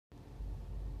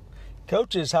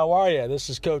Coaches, how are you? This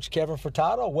is Coach Kevin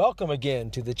Furtado. Welcome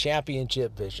again to the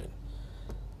Championship Vision.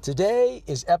 Today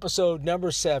is episode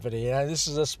number 70, and this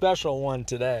is a special one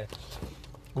today.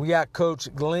 We got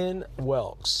Coach Glenn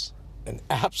Welks, an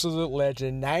absolute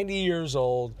legend, 90 years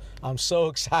old. I'm so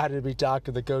excited to be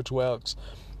talking to Coach Welks.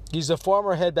 He's a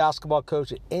former head basketball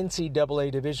coach at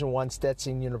NCAA Division I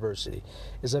Stetson University.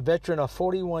 Is a veteran of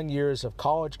 41 years of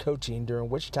college coaching, during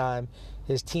which time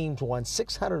his teams won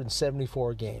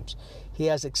 674 games. He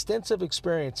has extensive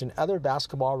experience in other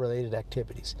basketball-related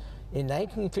activities. In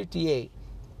 1958,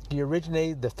 he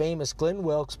originated the famous Glenn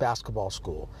Welks Basketball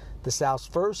School, the South's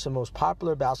first and most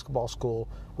popular basketball school,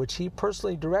 which he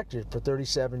personally directed for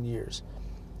 37 years.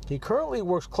 He currently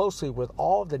works closely with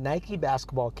all of the Nike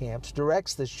basketball camps,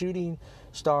 directs the Shooting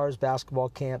Stars basketball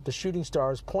camp, the Shooting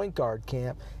Stars point guard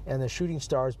camp, and the Shooting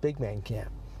Stars big man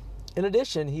camp. In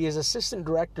addition, he is assistant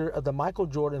director of the Michael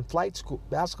Jordan Flight School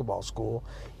Basketball School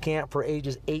camp for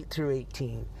ages 8 through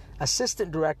 18, assistant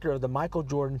director of the Michael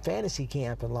Jordan Fantasy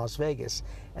Camp in Las Vegas,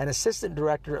 and assistant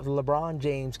director of the LeBron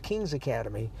James Kings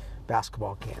Academy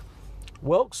basketball camp.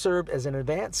 Welks served as an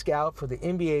advanced scout for the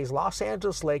NBA's Los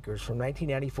Angeles Lakers from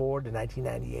 1994 to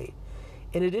 1998.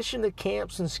 In addition to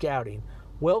camps and scouting,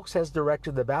 Welks has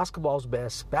directed the Basketball's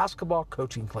Best basketball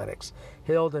coaching clinics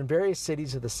held in various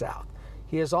cities of the South.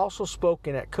 He has also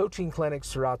spoken at coaching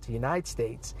clinics throughout the United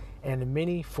States and in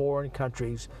many foreign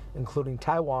countries, including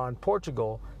Taiwan,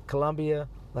 Portugal, Colombia,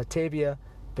 Latvia,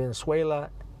 Venezuela,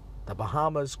 the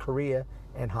Bahamas, Korea,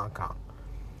 and Hong Kong.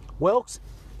 Welks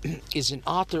is an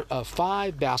author of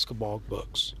 5 basketball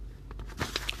books.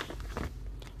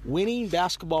 Winning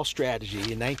Basketball Strategy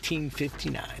in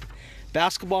 1959,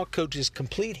 Basketball Coach's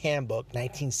Complete Handbook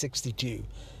 1962,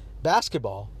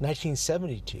 Basketball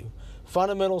 1972,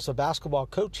 Fundamentals of Basketball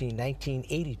Coaching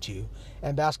 1982,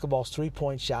 and Basketball's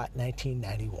Three-Point Shot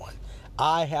 1991.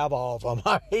 I have all of them.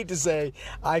 I hate to say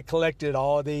I collected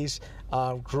all of these.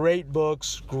 Great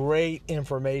books, great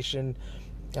information.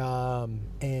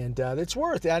 And it's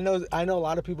worth it. I know a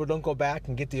lot of people don't go back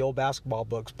and get the old basketball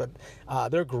books, but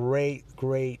they're great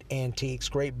antiques,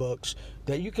 great books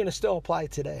that you can still apply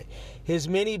today. His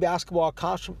many basketball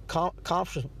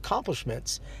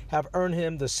accomplishments have earned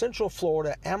him the Central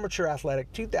Florida Amateur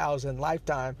Athletic 2000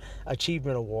 Lifetime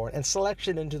Achievement Award and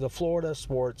selection into the Florida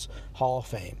Sports Hall of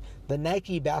Fame, the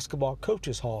Nike Basketball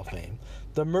Coaches Hall of Fame,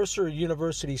 the Mercer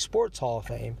University Sports Hall of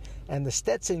Fame, and the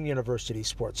Stetson University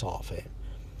Sports Hall of Fame.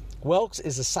 Welks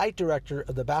is the site director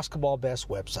of the Basketball Best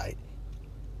website.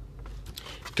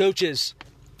 Coaches,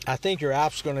 I think you're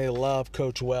absolutely going to love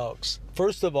Coach Welks.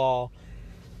 First of all,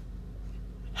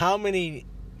 how many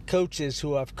coaches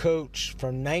who have coached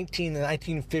from the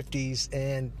 1950s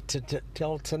and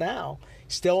to now,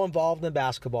 still involved in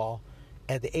basketball,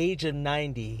 at the age of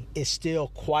 90, is still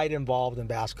quite involved in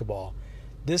basketball.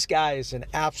 This guy is an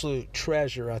absolute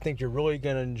treasure. I think you're really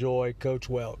going to enjoy Coach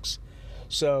Welks.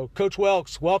 So, Coach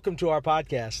Welks, welcome to our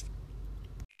podcast.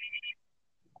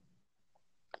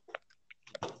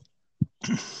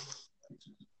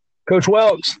 Coach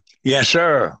Welks. Yes,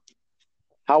 sir.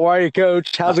 How are you,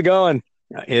 Coach? How's it going?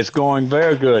 It's going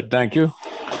very good. Thank you.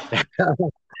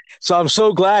 So I'm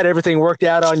so glad everything worked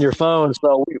out on your phone.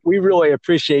 So we really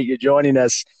appreciate you joining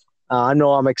us. I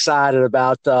know I'm excited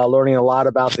about learning a lot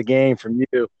about the game from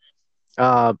you.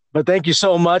 But thank you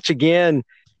so much again.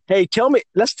 Hey,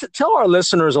 let's tell our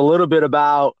listeners a little bit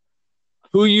about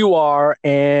who you are.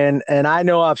 And I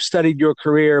know I've studied your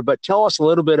career, but tell us a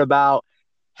little bit about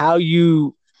how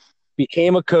you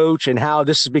became a coach and how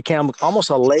this has become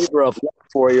almost a labor of love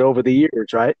for you over the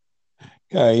years, right?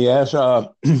 Yes. I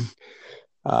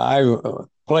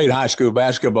played high school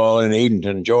basketball in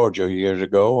Edenton, Georgia years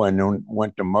ago, and then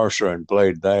went to Mercer and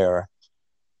played there.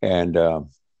 And I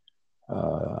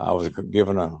was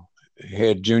given a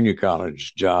head junior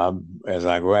college job as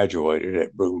I graduated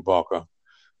at Brewton Parker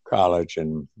College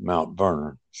in Mount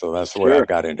Vernon. So that's the way I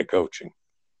got into coaching.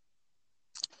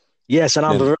 Yes, and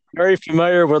I'm very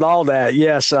familiar with all that.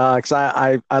 Yes, because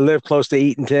I live close to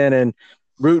Eatonton, and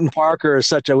Brewton Parker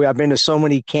is I've been to so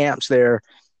many camps there.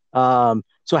 So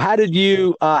how did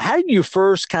you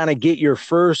first kind of get your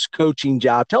first coaching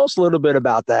job? Tell us a little bit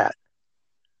about that.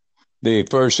 The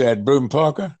first at Brewton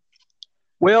Parker?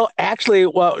 Well, actually,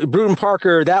 Brewton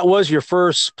Parker, that was your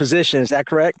first position. Is that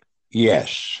correct?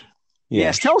 Yes.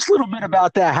 Tell us a little bit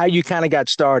about that, how you kind of got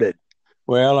started.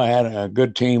 Well, I had a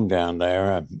good team down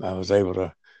there. I was able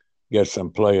to get some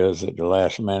players at the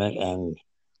last minute and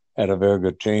had a very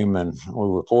good team. And we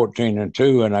were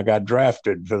 14-2, and I got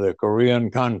drafted for the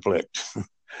Korean conflict.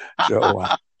 So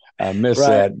I missed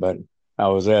that, but I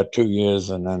was there 2 years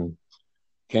and then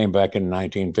came back in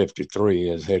 1953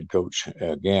 as head coach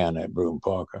again at Broome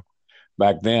Parker.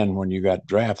 Back then, when you got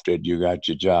drafted, you got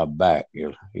your job back.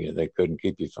 They couldn't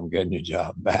keep you from getting your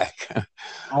job back.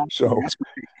 So,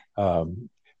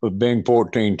 with being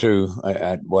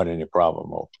 14-2, it wasn't any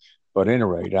problem. But at any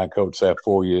rate, I coached there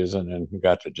 4 years and then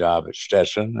got the job at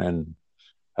Stetson, and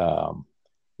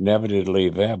never did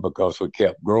leave there because we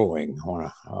kept growing.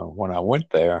 When I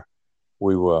went there,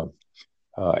 we were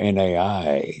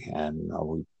NAIA, and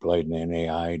we played in the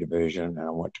NAIA division, and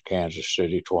I went to Kansas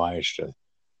City twice to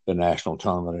the national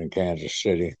tournament in Kansas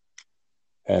City.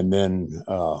 And then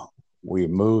we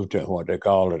moved to what they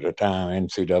called at the time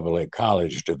NCAA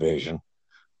College Division,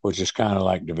 which is kind of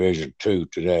like Division II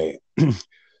today.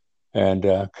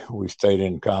 And we stayed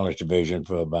in College Division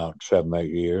for about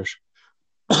 7-8 years.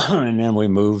 And then we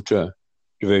moved to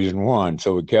Division I.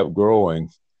 So we kept growing,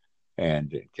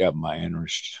 and it kept my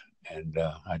interest. And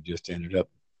I just ended up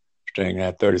staying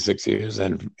there 36 years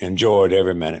and enjoyed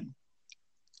every minute.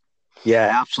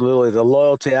 Yeah, absolutely. The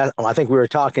loyalty. I think we were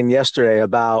talking yesterday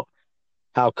about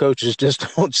how coaches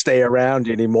just don't stay around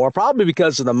anymore, probably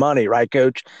because of the money, right,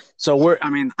 Coach? So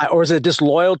or is it just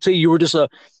loyalty? You were just or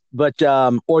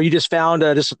you just found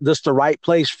just the right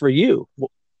place for you?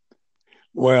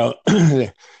 Well,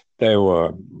 it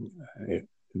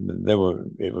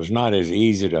was not as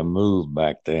easy to move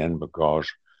back then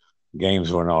because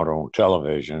games were not on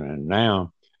television, and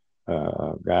now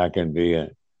a guy can be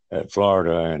at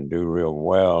Florida and do real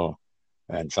well,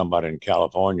 and somebody in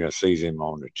California sees him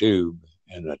on the tube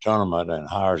in the tournament and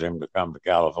hires him to come to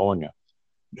California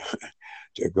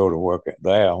to go to work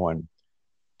there, when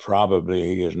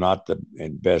probably he is not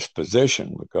in best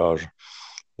position, because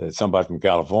somebody from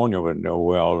California would know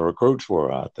where all the recruits were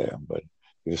out there. But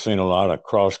you've seen a lot of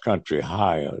cross-country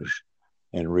hires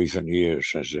in recent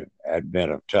years since the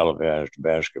advent of televised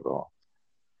basketball.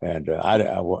 And I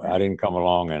didn't come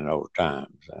along in those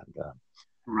times. And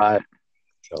right.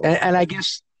 So, and I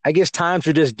guess times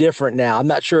are just different now. I'm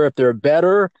not sure if they're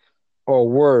better or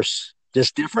worse,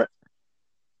 just different.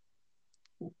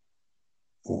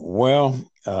 Well,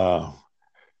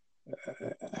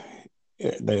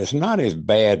 it's not as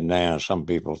bad now as some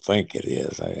people think it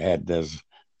is. I had those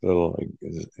little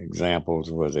examples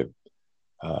where the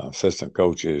assistant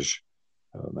coaches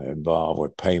involved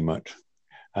with payment.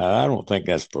 I don't think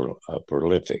that's a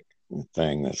prolific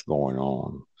thing that's going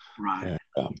on. Right.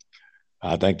 And,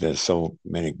 I think there's so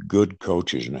many good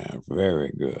coaches now,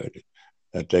 very good,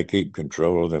 that they keep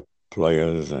control of the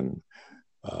players and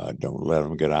don't let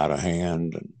them get out of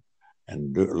hand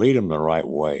and lead them the right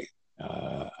way.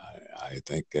 I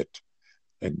think that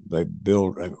they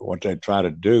build, what they try to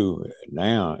do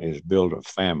now is build a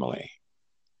family.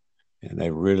 And they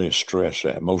really stress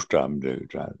that. Most of them do.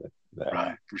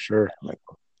 Right, for sure. Like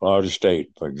Florida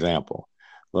State, for example,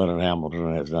 Leonard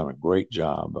Hamilton has done a great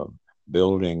job of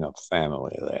building a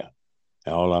family there.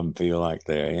 All of them feel like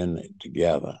they're in it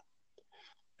together.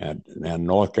 And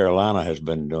North Carolina has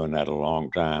been doing that a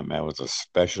long time. That was a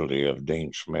specialty of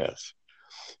Dean Smith.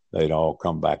 They'd all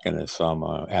come back in the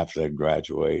summer after they'd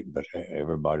graduate, but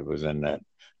everybody was in that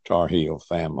Tar Heel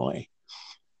family.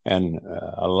 And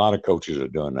a lot of coaches are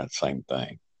doing that same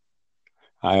thing.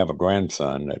 I have a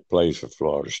grandson that plays for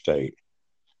Florida State,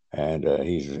 and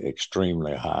he's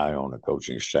extremely high on the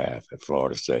coaching staff at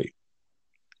Florida State.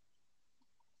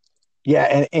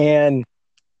 Yeah, and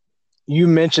you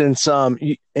mentioned some,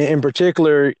 in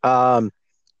particular,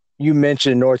 you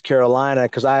mentioned North Carolina,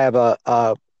 because I have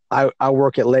I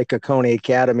work at Lake Oconee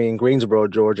Academy in Greensboro,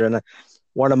 Georgia, and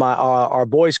one of our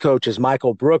boys coaches,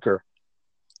 Michael Brooker,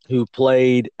 who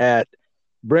played at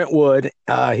Brentwood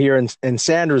here in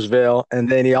Sandersville, and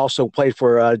then he also played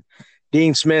for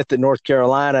Dean Smith at North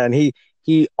Carolina, and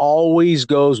he always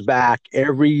goes back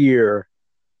every year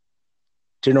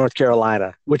to North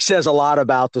Carolina, which says a lot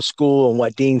about the school and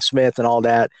what Dean Smith and all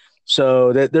that.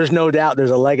 So there's no doubt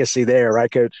there's a legacy there, right,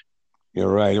 Coach?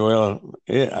 You're right. Well,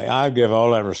 I give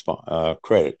all that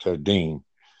credit to Dean.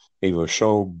 He was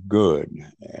so good,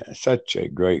 such a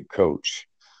great coach,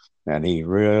 and he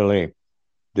really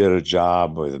did a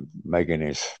job with making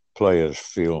his players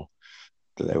feel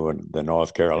that they were the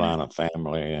North Carolina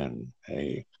family. And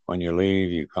when you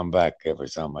leave, you come back every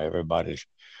summer.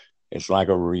 It's like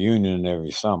a reunion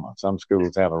every summer. Some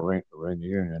schools have a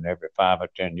reunion every 5 or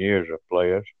 10 years of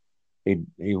players.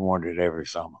 He wanted it every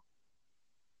summer.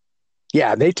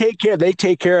 Yeah, they take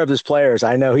care of his players.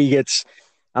 I know he gets,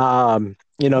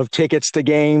 tickets to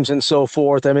games and so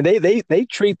forth. I mean, they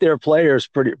treat their players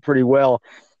pretty well.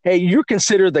 Hey, you're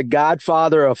considered the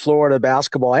godfather of Florida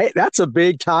basketball. Hey, that's a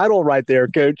big title right there,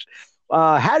 Coach.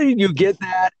 How did you get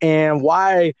that, and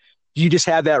why you just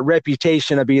have that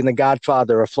reputation of being the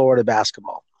godfather of Florida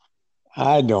basketball?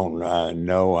 I don't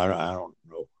know. I don't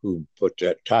know who put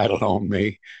that title on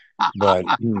me, but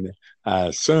I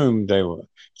assumed they were.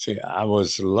 See, I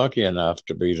was lucky enough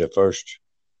to be the first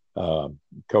uh,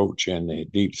 coach in the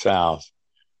Deep South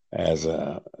as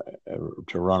to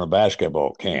run a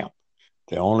basketball camp.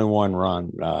 The only one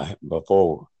run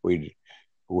before we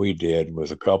did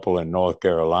was a couple in North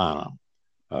Carolina,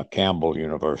 Campbell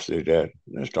University. That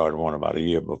started one about a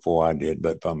year before I did,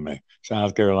 but from the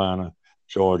South Carolina,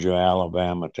 Georgia,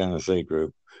 Alabama, Tennessee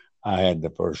group, I had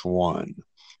the first one.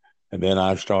 And then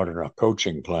I started a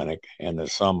coaching clinic in the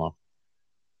summer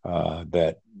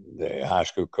that the high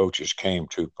school coaches came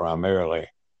to primarily,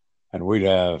 and we'd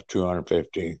have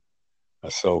 250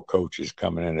 or so coaches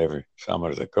coming in every summer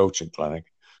to the coaching clinic,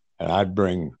 and I'd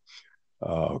bring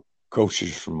uh,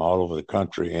 coaches from all over the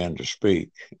country in to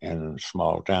speak in a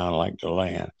small town like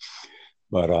DeLand.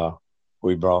 But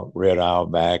we brought Red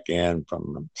Auerbach in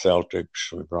from the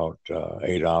Celtics. We brought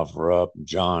Adolph Rupp,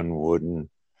 John Wooden,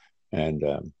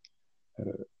 and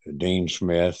Dean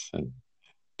Smith, and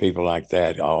people like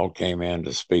that all came in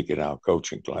to speak at our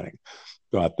coaching clinic.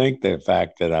 So I think the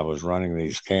fact that I was running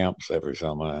these camps every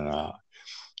summer, and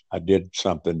I did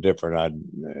something different. I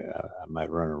might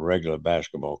run a regular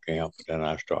basketball camp, but then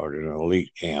I started an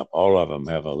elite camp. All of them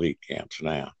have elite camps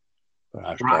now, but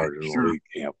I started an elite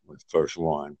camp with the first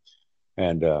one.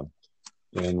 And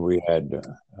then we had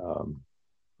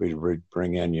we'd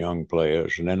bring in young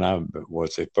players, and then I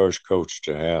was the first coach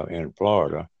to have in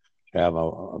Florida to have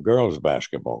a girls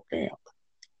basketball camp.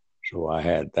 So I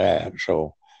had that.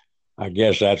 So I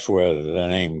guess that's where the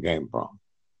name came from.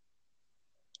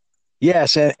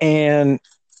 Yes, and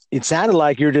it sounded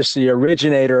like you're just the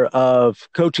originator of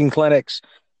coaching clinics.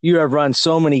 You have run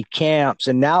so many camps,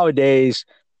 and nowadays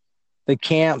the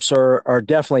camps are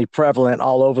definitely prevalent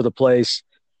all over the place.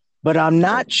 But I'm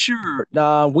not sure.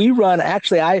 We run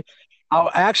actually. I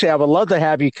would love to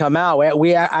have you come out.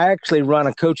 I actually run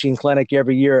a coaching clinic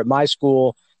every year at my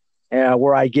school,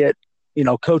 where I get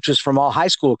coaches from all high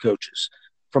school coaches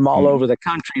from all over the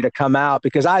country to come out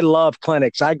because I love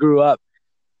clinics. I grew up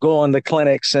going to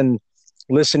clinics and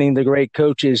listening to great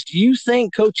coaches. Do you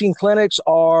think coaching clinics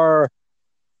are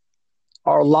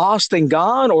lost and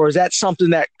gone, or is that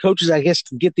something that coaches, I guess,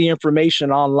 can get the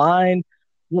information online?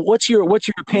 What's your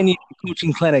opinion on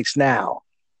coaching clinics now?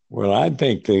 Well, I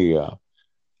think the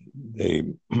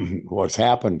what's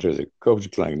happened to the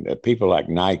coaching clinic, that people like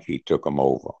Nike took them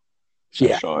over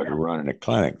and started running the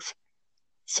clinics.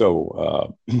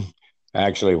 So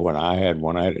actually, when I had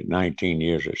 19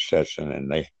 years at Stetson, and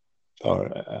they thought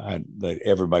that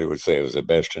everybody would say it was the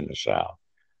best in the South,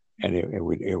 and it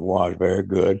was very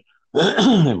good.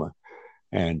 And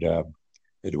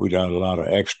we done a lot of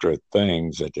extra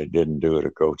things that they didn't do at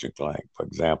a coaching clinic. For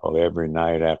example, every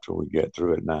night after we get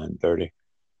through at 9:30,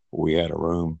 we had a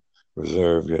room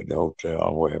reserved at the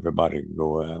hotel where everybody could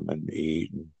go and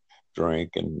eat and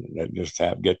drink and just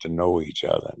get to know each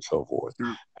other and so forth.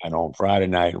 And on Friday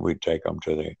night, we'd take them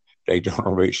to the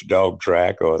Daytona Beach dog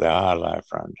track or the highlight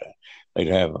front. They'd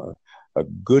have a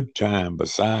good time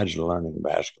besides learning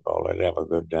basketball. They'd have a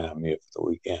good time here for the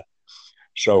weekend.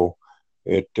 So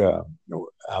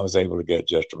I was able to get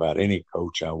just about any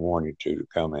coach I wanted to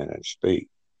come in and speak.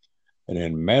 And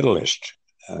then Medalist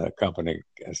company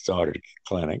started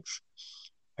clinics,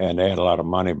 and they had a lot of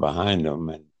money behind them,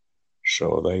 and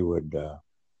so they would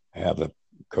have the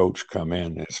coach come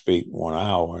in and speak 1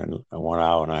 hour and 1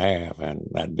 hour and a half, and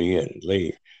that'd be it,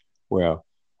 leave. Well,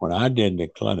 when I did the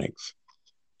clinics,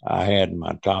 I had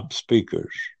my top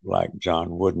speakers like John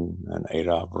Wooden and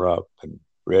Adolph Rupp and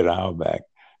Red Auerbach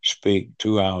speak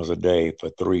 2 hours a day for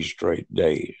 3 straight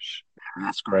days.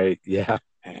 That's great. Yeah.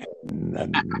 And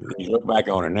you look back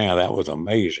on it now, that was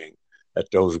amazing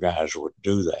that those guys would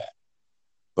do that,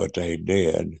 but they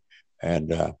did.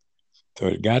 And so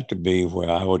it got to be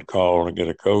where I would call and get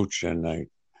a coach, and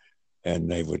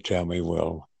they would tell me,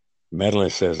 well,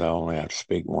 Medalist says I only have to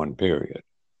speak 1 period.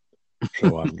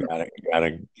 So I've got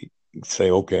to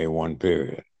say, okay, 1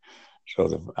 period.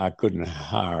 So I couldn't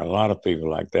hire a lot of people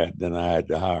like that. Then I had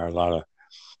to hire a lot of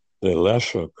the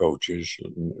lesser coaches,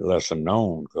 lesser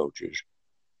known coaches.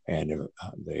 And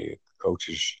the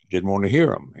coaches didn't want to hear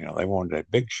them. They wanted the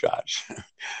big shots,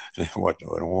 what they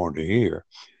wanted to hear.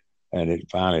 And it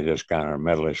finally just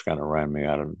Medalist kind of ran me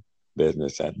out of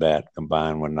business at that,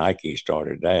 combined when Nike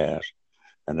started theirs,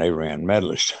 and they ran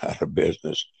Medalist out of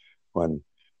business. When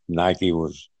Nike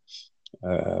was,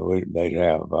 they'd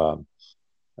have,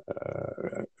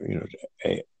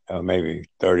 maybe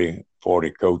 30,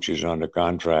 40 coaches under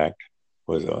contract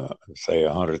with, say,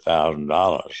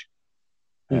 $100,000.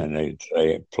 and they'd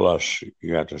say, plus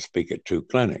you have to speak at 2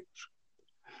 clinics.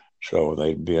 So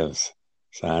they'd be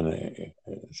assign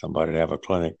somebody to have a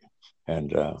clinic,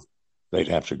 and they'd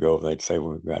have to go. They'd say,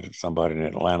 we've got somebody in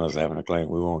Atlanta's having a clinic.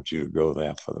 We want you to go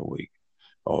there for the week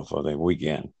or for the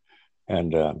weekend.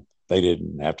 And they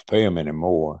didn't have to pay them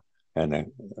anymore. And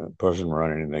the person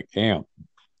running the camp,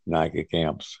 Nike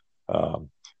camps,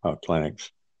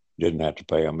 clinics, didn't have to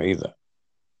pay them either.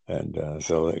 And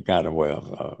so they got away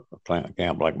of a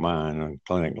camp like mine and a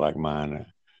clinic like mine.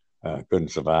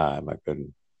 Couldn't survive. I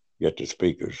couldn't get the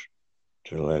speakers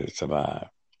to let it survive.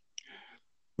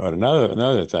 But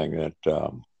another thing that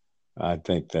I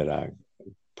think that I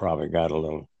probably got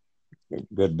a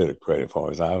good bit of credit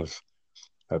for is I was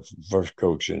the first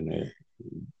coach in the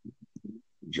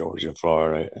Georgia,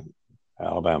 Florida, and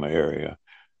Alabama area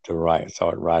to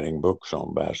start writing books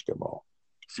on basketball.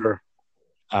 Sure.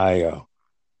 I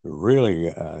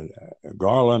really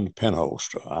Garland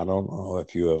Penholster. I don't know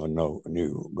if you ever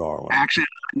knew Garland. Actually,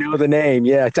 I know the name.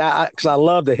 Yeah, because I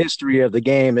love the history of the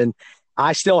game, and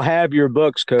I still have your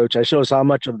books, Coach. I shows how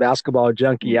much of a basketball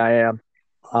junkie I am.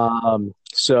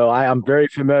 So I am very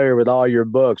familiar with all your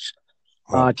books.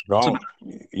 Garland,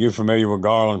 you familiar with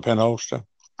Garland Penholster?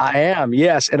 I am,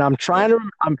 yes, and I'm trying to.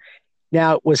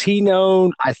 Now, was he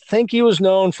known? I think he was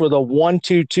known for the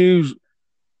 1-2-2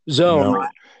 zone. No, right?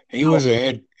 he was a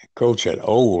head coach at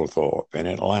Oglethorpe in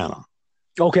Atlanta.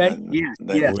 Okay. And yeah.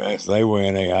 They were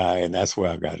in AI, and that's where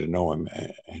I got to know him.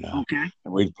 And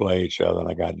we'd play each other, and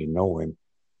I got to know him.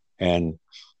 And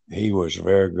he was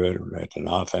very good at an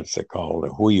offense they called the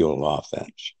wheel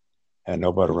offense. And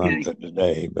nobody runs it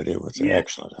today, but it was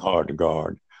excellent, hard to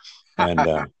guard.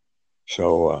 And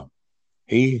so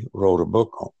he wrote a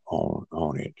book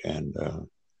on it. And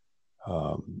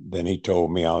then he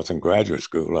told me I was in graduate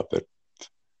school up at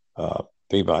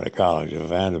Peabody College of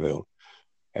Vanderbilt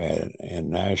in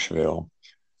Nashville,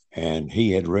 and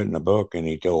he had written a book, and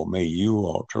he told me, you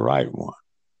ought to write one.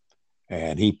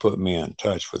 And he put me in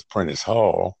touch with Prentice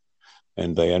Hall,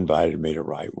 and they invited me to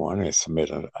write one. They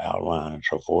submitted an outline and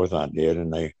so forth. I did,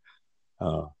 and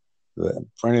the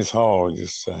Prentice Hall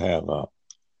used to have a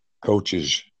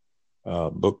coaches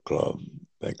book club,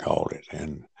 they called it,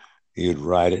 and he'd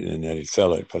write it, and then he'd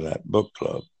sell it for that book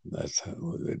club. That's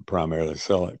who they'd primarily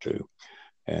sell it to.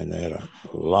 And they had a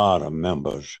lot of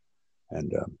members.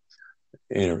 And at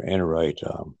any rate,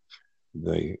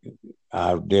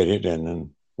 I did it. And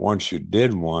then once you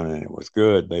did one and it was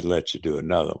good, they'd let you do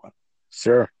another one.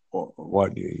 Sure.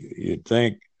 What you'd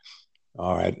think,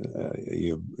 all right,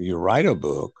 you write a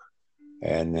book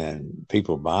and then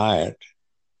people buy it.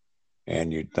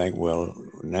 And you'd think, well,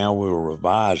 now we'll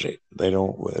revise it. They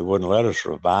wouldn't let us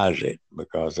revise it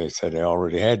because they said they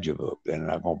already had your book. They're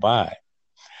not going to buy it.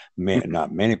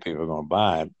 Not many people are going to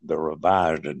buy the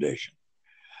revised edition.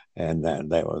 And then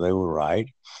they were right.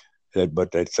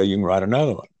 But they'd say you can write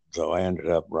another one. So I ended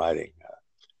up writing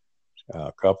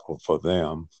a couple for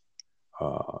them.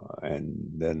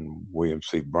 And then William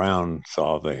C. Brown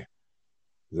saw the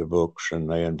books, and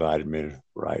they invited me to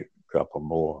write a couple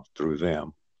more through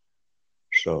them.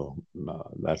 So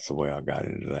that's the way I got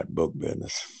into that book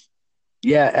business.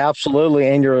 Yeah, absolutely.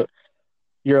 And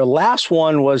your last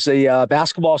one was the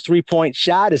basketball's 3-point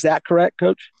shot. Is that correct,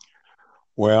 Coach?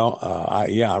 Well,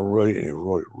 I wrote it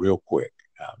real quick.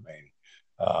 I mean,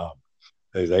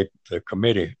 the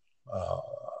committee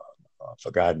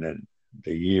forgotten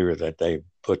the year that they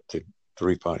put the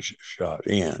 3-point shot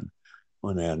in.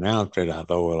 When they announced it, I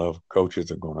thought, well,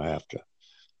 coaches are going to have to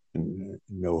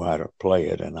know how to play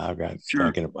it. And I got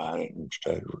thinking about it and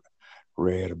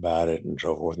read about it and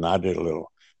so forth. And I did a little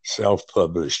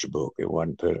self-published book. It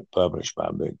wasn't published by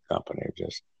a big company.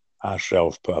 I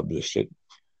self-published it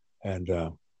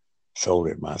and sold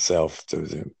it myself through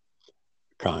the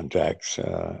contacts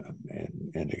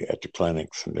and at the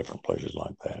clinics and different places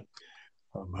like that.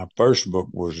 My first book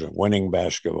was Winning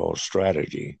Basketball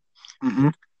Strategy,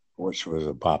 which was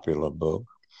a popular book.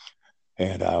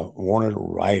 And I wanted to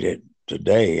write it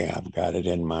today. I've got it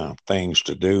in my things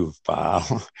to do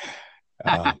file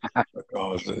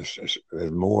because there's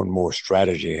more and more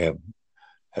strategy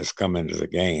has come into the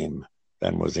game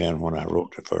than was in when I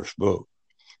wrote the first book.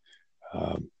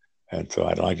 And so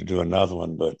I'd like to do another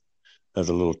one, but there's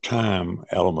a little time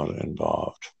element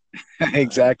involved.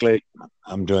 Exactly.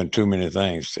 I'm doing too many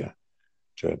things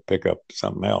to pick up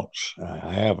something else.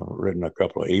 I have written a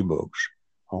couple of ebooks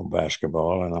on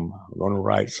basketball, and I'm going to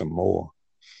write some more.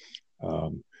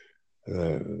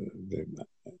 They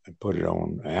put it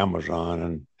on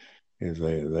Amazon, and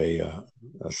they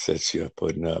assist you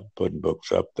putting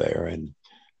books up there. And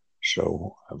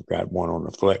so I've got one on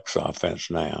the flex offense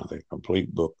now, the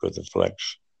complete book of the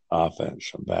flex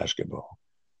offense of basketball,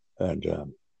 and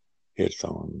hits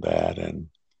on that. And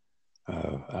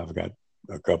I've got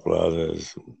a couple of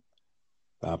others.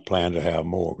 I plan to have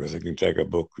more because you can take a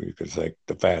book, you can take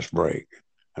the Fast Break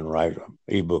and write an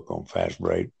ebook on Fast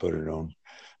Break, put it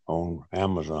on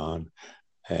Amazon,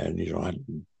 and you don't have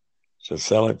to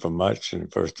sell it for much. And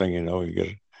the first thing you know, you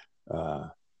get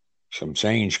some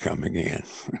change coming in.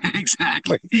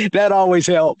 Exactly. That always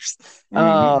helps.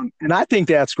 And I think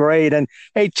that's great. And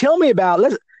hey, tell me about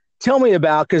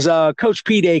because Coach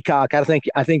Pete Aycock,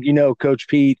 I think you know Coach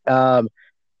Pete.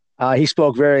 He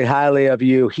spoke very highly of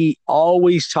you. He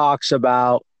always talks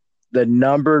about the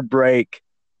numbered break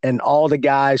and all the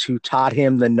guys who taught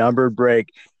him the numbered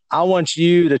break. I want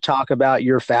you to talk about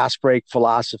your fast break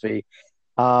philosophy,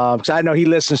 because I know he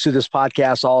listens to this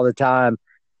podcast all the time.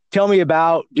 Tell me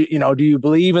about, do you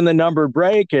believe in the numbered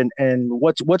break, and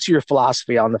what's your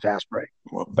philosophy on the fast break?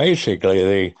 Well,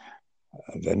 basically,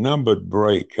 the numbered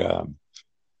break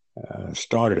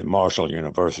started at Marshall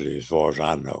University, as far as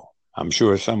I know. I'm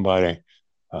sure somebody,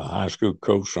 a high school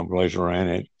coach someplace ran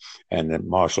it, and then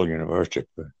Marshall University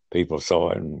people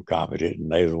saw it and copied it,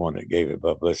 and they were the one that gave it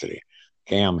publicity.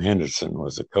 Cam Henderson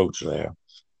was the coach there.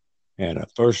 And I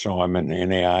first saw him in the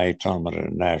NAIA tournament at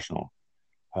the national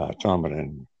tournament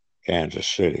in Kansas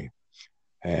City.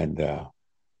 And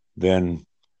then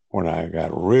when I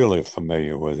got really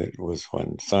familiar with it was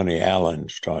when Sonny Allen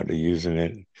started using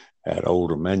it at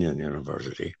Old Dominion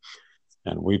University.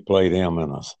 And we played him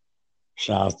in a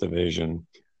South Division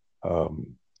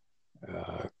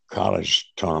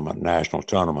college tournament, national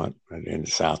tournament in the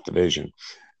South Division,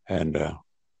 and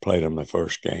played him the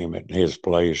first game at his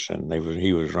place. And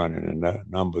he was running a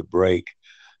numbered break,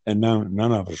 and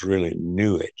none of us really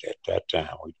knew it at that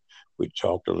time. We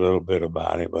talked a little bit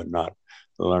about it, but not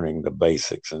learning the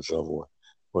basics and so forth.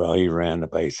 Well, he ran the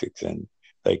basics, and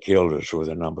they killed us with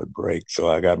a numbered break.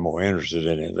 So I got more interested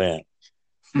in it then.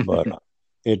 But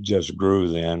it just grew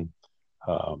then.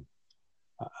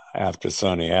 After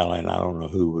Sonny Allen, I don't know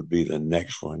who would be the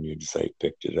next one you'd say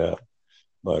picked it up.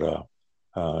 But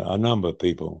a number of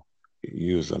people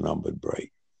use a numbered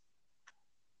break.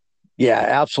 Yeah,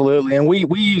 absolutely. And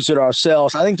we use it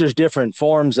ourselves. I think there's different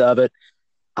forms of it.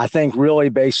 I think really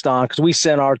based on, because we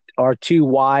send our two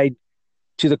wide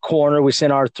to the corner. We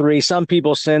send our three. Some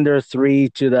people send their three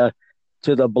to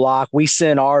the block. We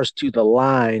send ours to the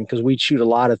line because we shoot a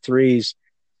lot of threes.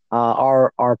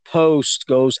 Our post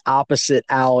goes opposite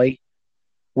alley,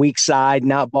 weak side,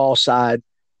 not ball side.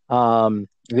 Then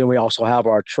we also have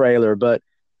our trailer, but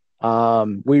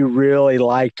we really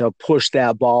like to push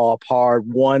that ball up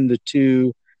hard, 1 to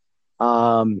 2,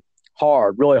 hard,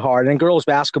 really hard. And girls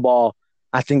basketball,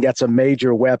 I think that's a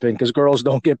major weapon because girls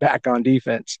don't get back on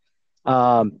defense.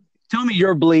 Tell me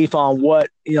your belief on what,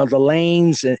 the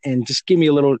lanes, and just give me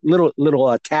a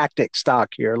little tactic stock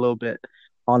here, a little bit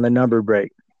on the numbered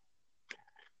break.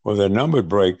 Well, the numbered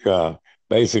break,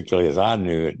 basically, as I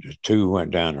knew it, 2 went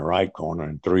down the right corner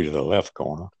and 3 to the left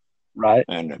corner. Right.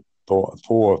 And 4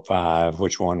 or 5,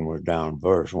 which one was down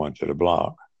first, went to the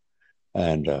block.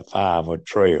 And 5 would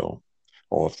trail,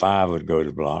 or 5 would go to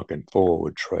the block and 4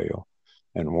 would trail.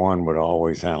 And 1 would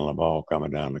always handle the ball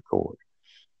coming down the court.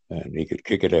 And he could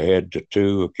kick it ahead to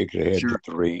 2 or kick it ahead to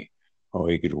 3, or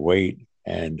he could wait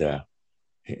and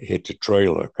hit the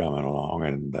trailer coming along.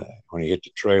 And when he hit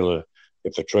the trailer,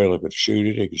 if the trailer could shoot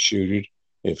it, he could shoot it.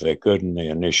 If they couldn't, they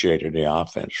initiated the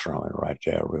offense from it right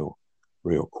there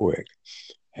real quick.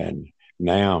 And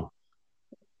now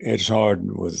it's hard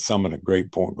with some of the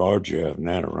great point guards you have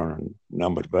now to run a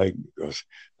numbered break because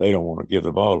they don't want to give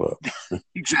the ball up.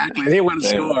 Exactly. They want to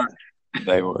score.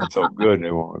 They were so good.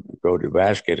 They want to go to the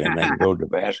basket and then go to the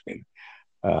basket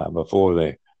before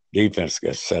the defense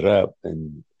gets set up.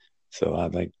 And so I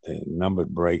think the numbered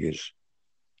break is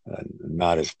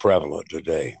not as prevalent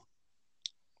today.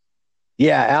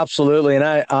 Yeah, absolutely. And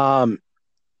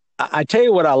I tell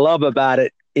you what I love about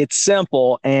it. It's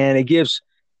simple, and it gives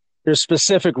there's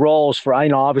specific roles for.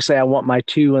 Obviously, I want my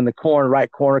 2 in the corner,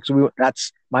 right corner, because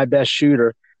that's my best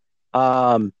shooter.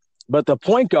 But the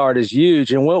point guard is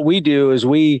huge, and what we do is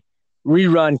we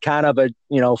run kind of a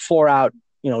 4-out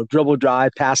dribble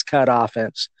drive pass cut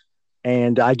offense,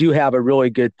 and I do have a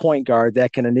really good point guard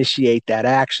that can initiate that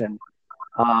action.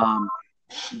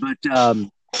 But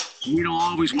we don't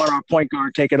always want our point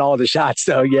guard taking all the shots,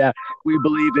 though. Yeah, we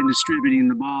believe in distributing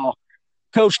the ball.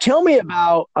 Coach, tell me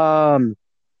about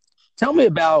Coach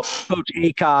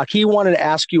Aycock. He wanted to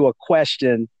ask you a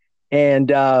question, and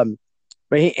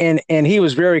he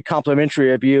was very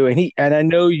complimentary of you. And I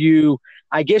know you.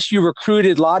 I guess you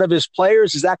recruited a lot of his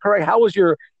players. Is that correct? How was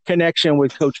your connection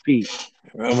with Coach Pete?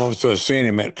 Well, most of us seeing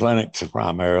him at clinics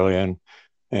primarily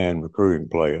and recruiting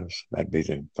players. That'd be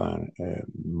the fine.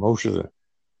 Most of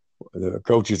the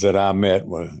coaches that I met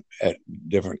were at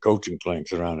different coaching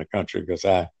clinics around the country because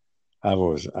I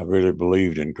really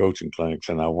believed in coaching clinics,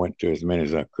 and I went to as many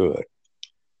as I could.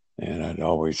 And I'd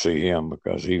always see him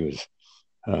because he was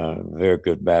a very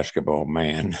good basketball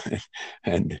man,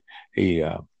 and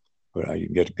you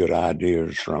get good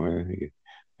ideas from him,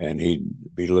 and he'd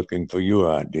be looking for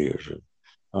your ideas.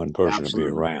 Fun person to be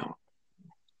around.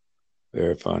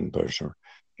 Very fun person to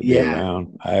be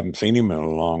around. I haven't seen him in a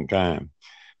long time.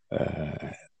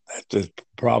 That's the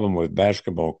problem with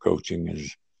basketball coaching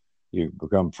is you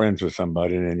become friends with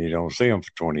somebody and then you don't see them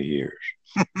for 20 years.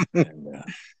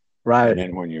 Right. And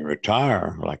then when you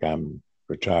retire, like I'm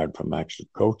retired from actual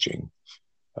coaching,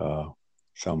 some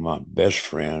of my best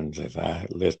friends, if I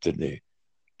listed the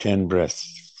 10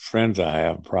 best friends I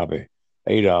have, probably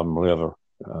 8 of them live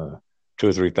 2,000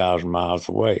 or 3,000 miles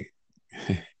away.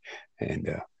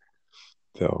 And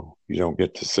so you don't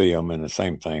get to see them. And the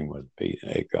same thing with Pete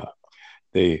Aycock.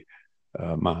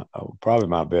 Probably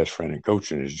my best friend in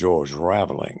coaching is George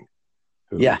Raveling.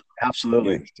 Yeah,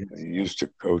 absolutely. He used to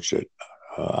coach at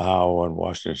Iowa and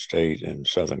Washington State and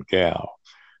Southern Cal.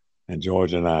 And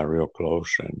George and I are real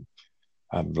close.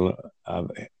 And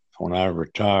when I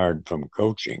retired from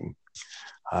coaching,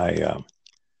 I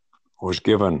was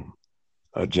given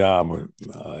a job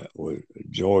with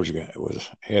George was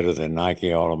head of the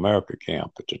Nike All-America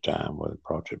camp at the time, where they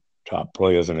brought the top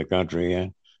players in the country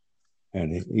in.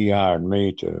 And he hired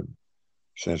me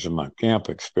since my camp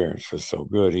experience was so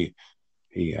good,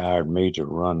 he hired me to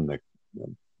run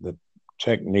the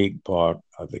technique part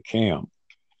of the camp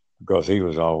because he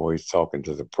was always talking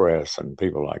to the press and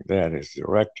people like that as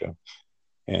director.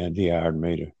 And he hired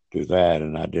me to do that.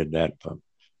 And I did that for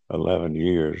 11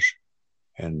 years.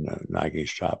 And Nike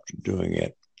stopped doing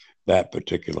it that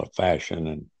particular fashion.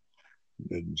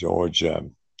 And George,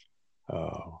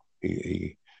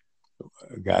 he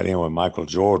got in with Michael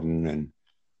Jordan and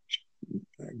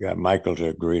got Michael to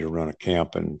agree to run a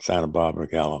camp in Santa Barbara,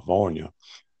 California.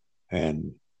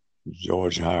 And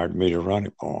George hired me to run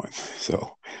it for him.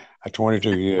 So at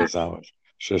 22 years, I was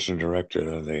assistant director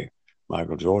of the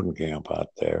Michael Jordan camp out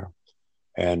there.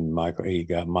 And he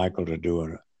got Michael to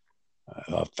do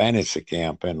a fantasy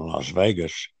camp in Las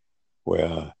Vegas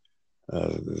where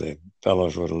the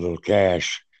fellows with a little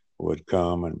cash would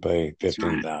come and pay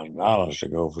 $15,000 to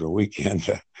go for the weekend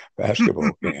to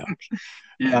basketball camps.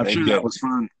 Yeah, I'm sure that was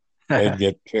fun. They'd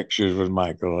get pictures with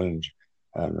Michael and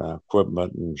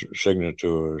equipment and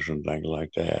signatures and things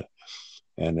like that.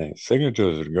 And the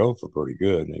signatures would go for pretty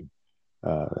good.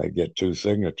 They'd get 2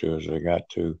 signatures. They got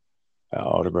 2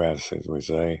 autographs, as we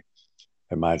say.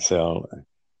 They might sell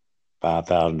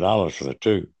 $5,000 for the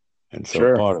 2. And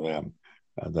so part of them,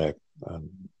 the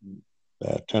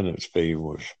attendance fee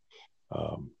was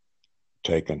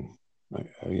taken,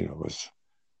 was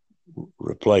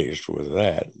replaced with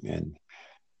that. And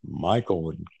Michael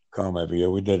would come every year.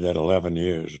 We did that 11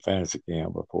 years, fantasy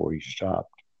camp, before he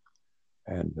stopped.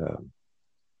 And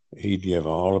he'd give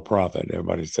all the profit.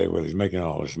 Everybody say, well, he's making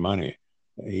all this money.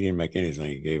 He didn't make anything.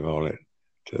 He gave all it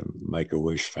to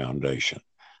Make-A-Wish Foundation.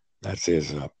 That's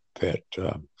his pet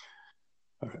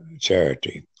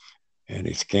charity. And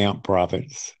his camp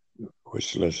profits,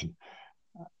 which, listen,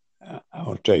 I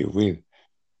want to tell you,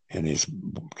 in his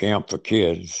camp for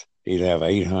kids, he'd have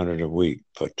 $800 a week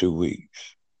for 2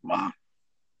 weeks. Wow.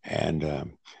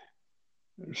 And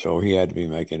so he had to be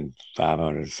making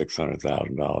 $500,000,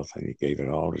 $600,000, and he gave it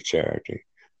all to charity.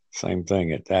 Same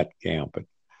thing at that camp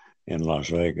in Las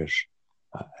Vegas.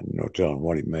 No telling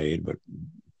what he made, but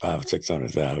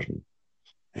 $500,000, $600,000,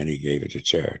 and he gave it to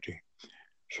charity.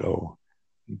 So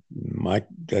Mike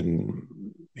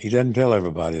doesn't tell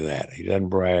everybody that. He doesn't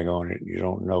brag on it. You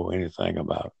don't know anything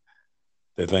about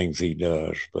the things he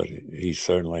does, but he's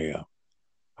certainly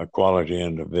a quality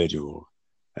individual,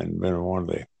 and been one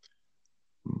of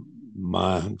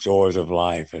my joys of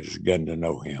life is getting to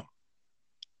know him.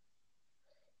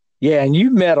 Yeah, and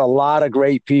you've met a lot of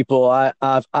great people.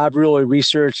 I've really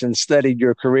researched and studied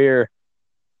your career.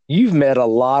 You've met a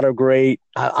lot of great.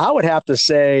 I would have to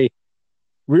say,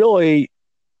 really,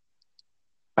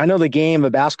 I know the game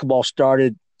of basketball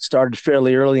started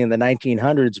fairly early in the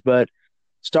 1900s, but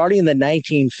starting in the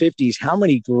 1950s, how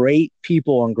many great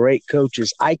people and great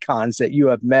coaches, icons that you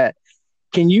have met.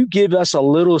 Can you give us a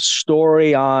little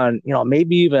story on,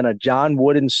 maybe even a John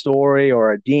Wooden story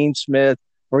or a Dean Smith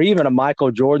or even a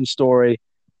Michael Jordan story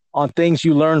on things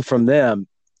you learned from them,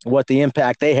 what the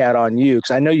impact they had on you?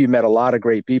 Because I know you met a lot of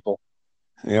great people.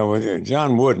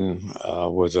 John Wooden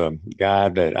was a guy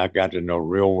that I got to know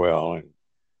real well. And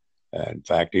in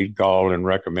fact, he'd call and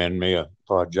recommend me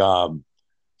for a job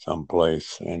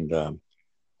someplace. And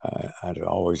I'd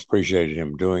always appreciated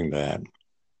him doing that.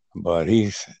 But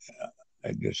just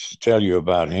to tell you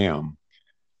about him,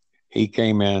 he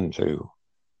came into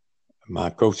my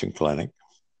coaching clinic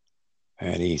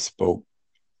and he spoke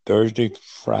Thursday,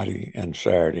 Friday, and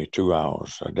Saturday, 2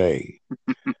 hours a day.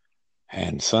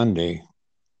 And Sunday,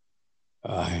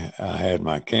 I had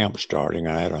my camp starting.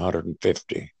 I had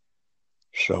 150.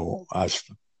 So I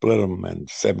split them in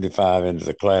 75 into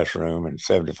the classroom and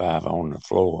 75 on the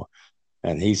floor.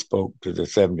 And he spoke to the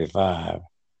 75.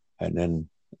 And then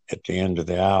at the end of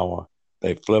the hour,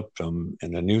 they flipped them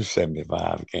and the new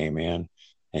 75 came in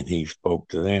and he spoke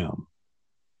to them.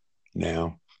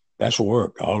 Now, that's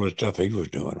work. All the stuff he was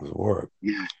doing was work.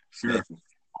 Yeah, sure.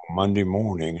 Monday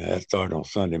morning, that started on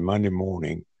Sunday. Monday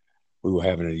morning, we were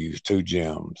having to use 2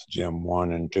 gyms, gym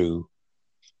 1 and 2.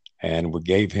 And we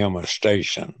gave him a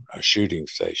station, a shooting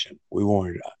station. We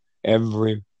wanted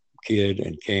every kid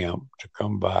in camp to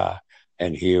come by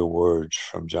and hear words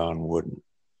from John Wooden.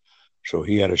 So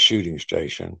he had a shooting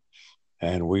station,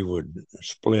 and we would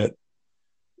split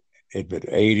it with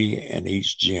 80 in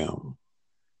each gym,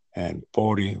 and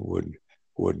 40 would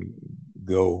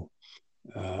go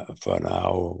for an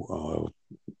hour,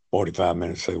 45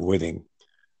 minutes with him,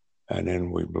 and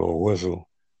then we'd blow a whistle,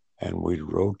 and we'd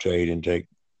rotate and take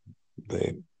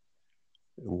the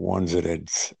ones that had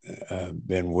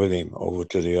been with him over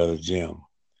to the other gym,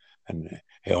 and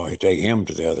he'd take him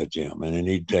to the other gym, and then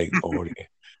he'd take 40,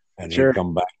 and Sure. he'd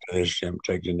come back to this gym,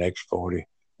 take the next 40.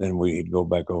 Then we'd go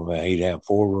back over. He'd have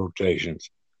 4 rotations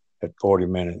at 40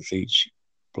 minutes each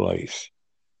place,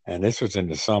 and this was in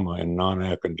the summer in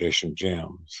non-air conditioned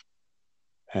gyms,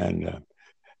 and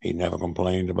he never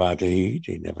complained about the heat.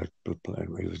 He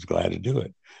was glad to do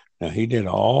it. Now he did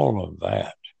all of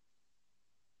that.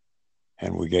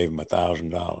 And we gave him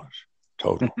 $1,000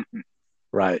 total.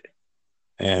 Right.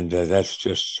 And that's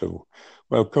just so,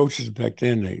 well, coaches back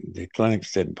then, the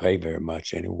clinics didn't pay very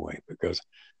much anyway, because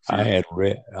sure. I had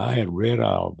Red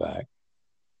Auerbach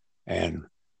and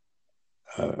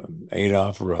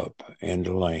Adolph Rupp in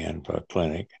the land for a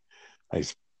clinic. They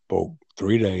spoke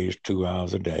 3 days, 2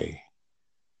 hours a day,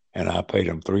 and I paid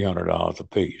them $300 a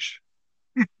piece.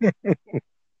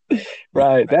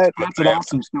 Right. That's an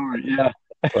awesome story. Yeah.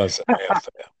 Plus AFL.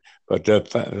 But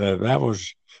that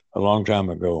was a long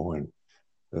time ago when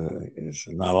it's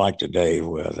not like today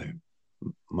where the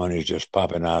money's just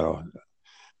popping out of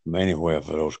anywhere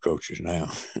for those coaches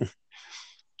now.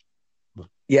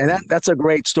 Yeah, that's a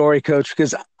great story, Coach,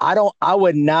 because I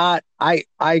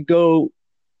go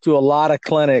to a lot of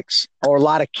clinics or a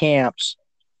lot of camps.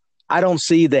 I don't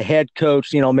see the head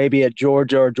coach, maybe at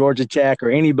Georgia or Georgia Tech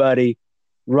or anybody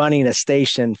running a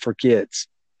station for kids.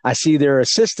 I see their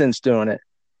assistants doing it.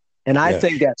 And I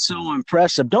think that's so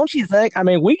impressive. Don't you think? I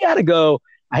mean, we got to go,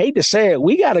 I hate to say it,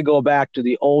 we got to go back to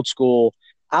the old school.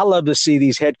 I love to see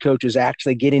these head coaches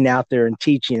actually getting out there and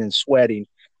teaching and sweating.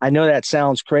 I know that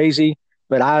sounds crazy,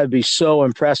 but I would be so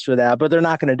impressed with that. But they're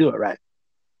not going to do it, right?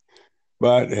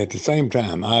 But at the same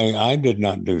time, I did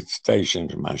not do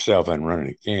stations myself and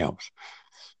running camps.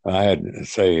 I had,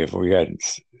 say, if we had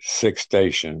 6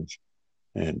 stations,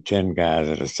 and 10 guys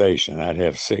at a station, I'd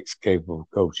have 6 capable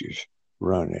coaches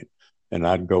run it. And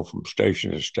I'd go from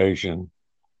station to station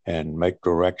and make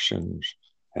directions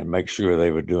and make sure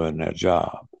they were doing their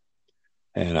job.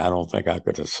 And I don't think I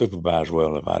could have supervised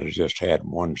well if I'd have just had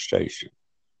one station.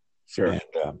 Sure.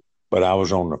 And, but I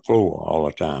was on the floor all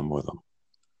the time with them.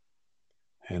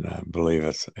 And I believe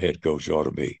that's a head coach ought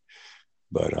to be.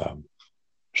 But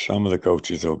some of the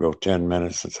coaches will go 10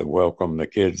 minutes and say, welcome the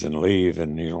kids, and leave,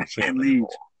 and you don't see them anymore.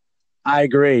 I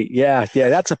agree. Yeah.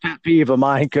 That's a pet peeve of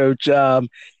mine, Coach.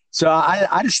 So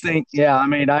I just think, I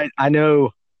mean, I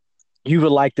know you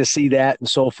would like to see that and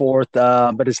so forth,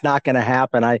 but it's not going to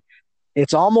happen.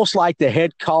 It's almost like the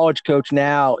head college coach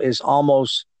now is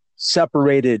almost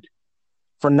separated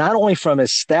from not only from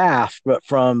his staff, but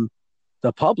from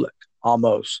the public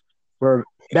almost. Where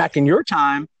back in your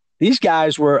time, these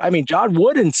guys were, I mean, John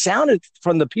Wooden sounded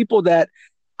from the people that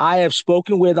I have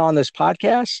spoken with on this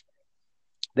podcast.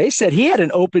 They said he had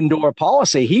an open door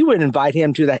policy. He would invite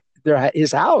him to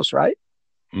his house, right?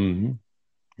 Mm-hmm.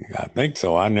 I think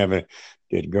so. I never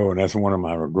did go, and that's one of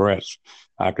my regrets.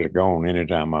 I could have gone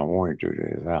anytime I wanted to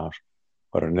his house,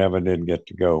 but I never did get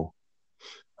to go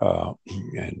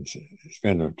and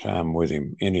spend the time with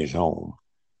him in his home.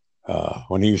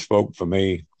 When he spoke for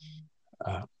me,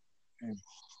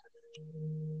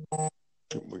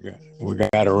 we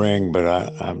got a ring, but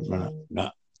I'm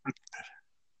not.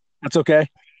 That's okay.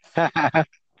 All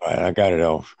Right, I got it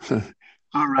off.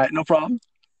 right, no problem.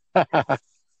 But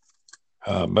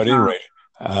anyway,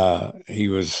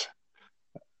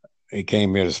 he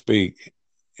came here to speak,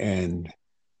 and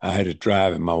I had to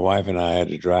drive him. My wife and I had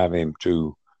to drive him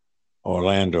to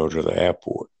Orlando to the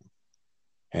airport,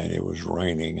 and it was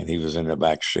raining, and he was in the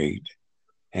back seat.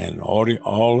 And all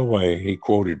the way, he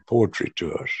quoted poetry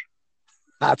to us.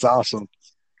 That's awesome.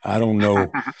 I don't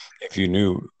know if you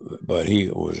knew, but he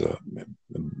was a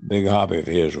big hobby of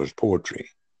his was poetry.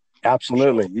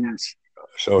 Absolutely. Yes.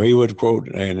 So he would quote,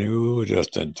 and we were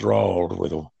just enthralled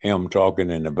with him talking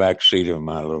in the back seat of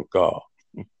my little car.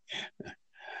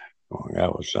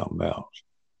 That was something else.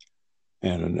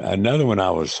 And another one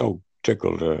I was so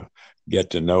tickled to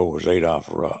get to know was Adolph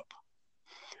Rupp.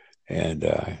 And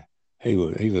he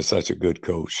was such a good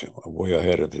coach, way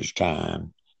ahead of his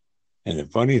time. And the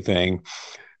funny thing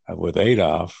with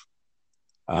Adolph,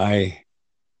 I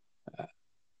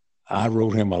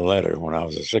wrote him a letter when I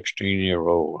was a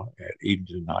 16-year-old at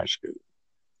Edenton High School,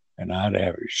 and I'd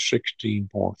averaged 16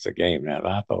 points a game. Now,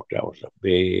 I thought that was a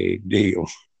big deal.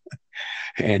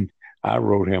 And I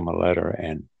wrote him a letter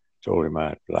and told him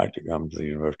I'd like to come to the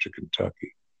University of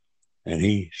Kentucky. And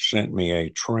he sent me a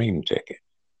train ticket.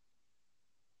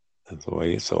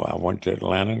 So I went to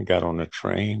Atlanta and got on the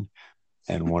train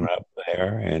and went up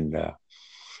there, and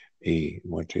he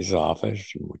went to his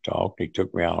office and we talked. He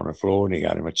took me out on the floor and he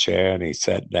got him a chair and he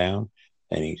sat down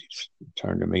and he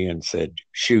turned to me and said,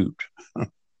 "Shoot."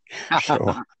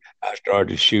 So I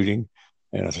started shooting,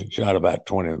 and I shot about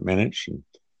 20 minutes, and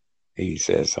he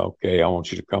says, "Okay, I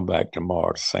want you to come back tomorrow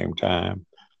at the same time.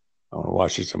 I want to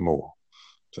watch you some more."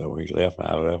 So he left, and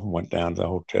I left and went down to the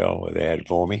hotel where they had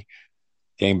for me.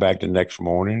 Came back the next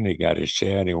morning, he got his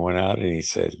chair and he went out and he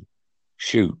said,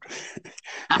 "Shoot."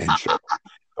 And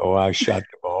so I shot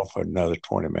the ball for another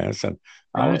 20 minutes, and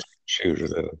I was a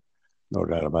shooter, no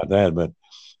doubt about that. But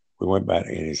we went back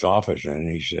in his office and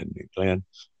he said, "Glenn,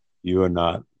 you are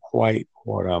not quite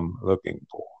what I'm looking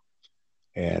for."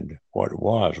 And what it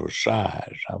was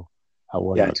size. I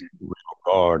wasn't a real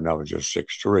guard, and I was just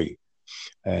 6'3".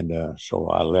 And so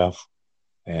I left,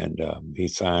 and he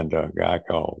signed a guy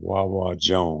called Wawa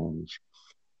Jones,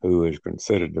 who is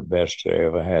considered the best they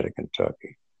ever had at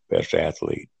Kentucky, best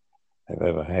athlete they've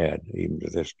ever had, even to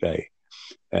this day.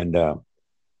 And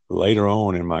later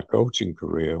on in my coaching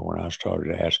career, when I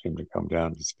started to ask him to come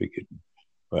down to speak at,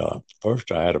 well,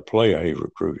 first I had a player he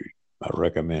recruited. I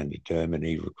recommended to him, and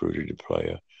he recruited a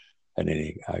player. And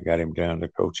then I got him down to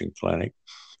coaching clinic,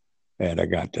 and I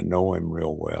got to know him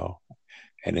real well.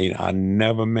 And I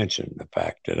never mentioned the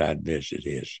fact that I'd visited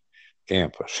his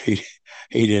campus. He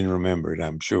didn't remember it,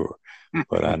 I'm sure,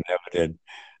 but I never did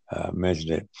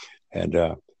mention it. And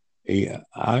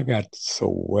I got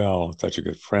such a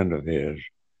good friend of his,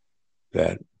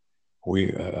 that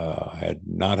we had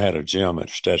not had a gym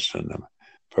at Stetson the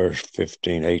first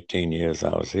 15, 18 years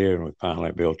I was here, and we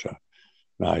finally built a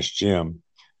nice gym.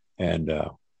 And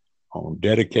on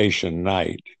dedication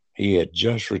night, he had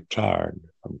just retired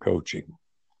from coaching.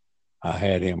 I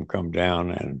had him come down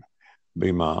and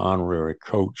be my honorary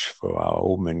coach for our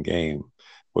Oldman game,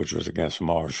 which was against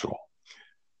Marshall.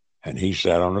 And he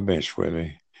sat on the bench with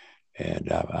me.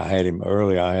 And I had him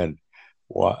early. I had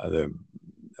the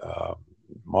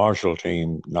Marshall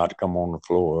team not to come on the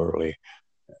floor early.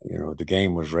 You know, the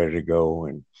game was ready to go,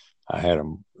 and I had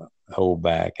him hold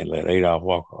back and let Adolph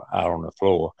walk out on the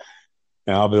floor.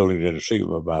 Now, our building did a seat of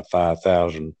about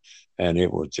 5,000, and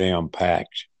it was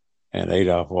jam-packed. And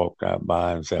Adolph walked out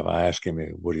by himself. I asked him,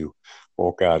 would he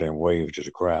walk out and wave to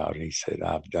the crowd? And he said,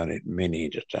 "I've done it many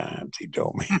times," he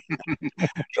told me.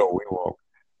 So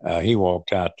he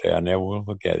walked out there. I never will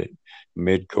forget it,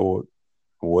 mid-court,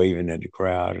 waving at the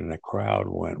crowd, and the crowd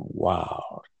went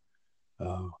wild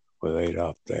with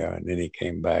Adolph there. And then he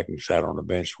came back and sat on the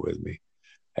bench with me.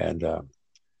 And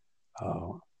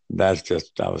that's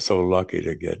just, I was so lucky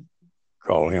to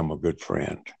call him a good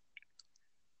friend.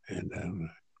 And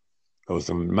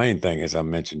the main thing is I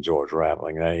mentioned George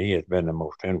Raveling. He has been the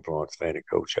most influenced any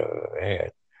coach I've ever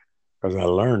had, because I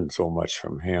learned so much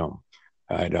from him.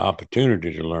 I had the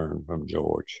opportunity to learn from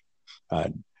George.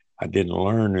 I didn't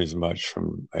learn as much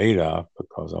from Adolph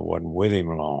because I wasn't with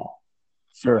him long.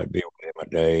 Sure. I'd be with him a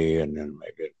day, and then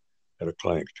maybe at a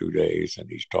clinic 2 days, and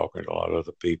he's talking to a lot of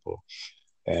other people.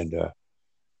 And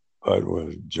but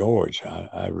with George,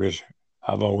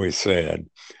 I've always said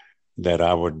that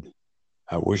I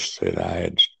wish that I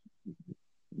had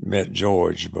met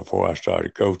George before I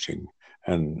started coaching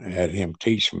and had him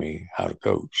teach me how to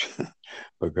coach,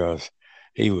 because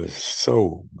he was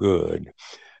so good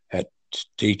at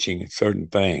teaching certain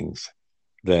things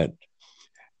that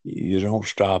you don't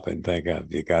stop and think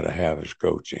you got to have his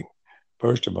coaching.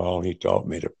 First of all, he taught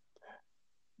me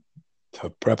to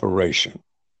preparation.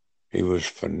 He was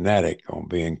fanatic on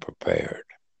being prepared.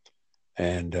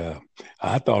 And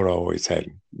I thought I always had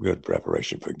good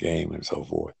preparation for game and so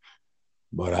forth.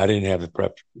 But I didn't have the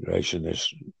preparation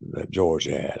that George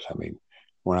has. I mean,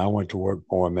 when I went to work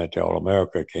for him at the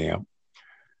All-America camp,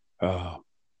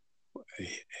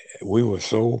 we were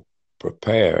so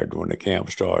prepared when the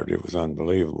camp started. It was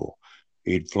unbelievable.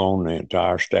 He'd flown the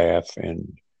entire staff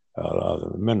and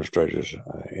the administrators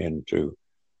into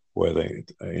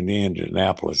in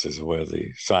Indianapolis is where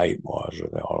the site was, or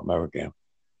the All-America camp.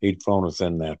 He'd flown us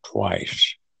in there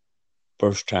twice.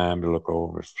 First time to look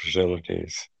over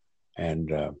facilities, and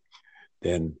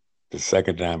then the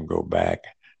second time go back,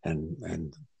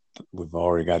 and we've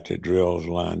already got the drills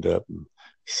lined up and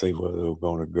see where they're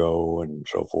going to go and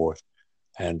so forth.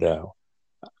 And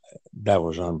that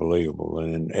was unbelievable.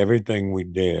 And in everything we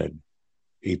did,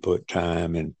 he put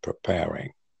time in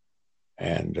preparing.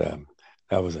 And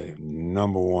that was a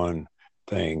number one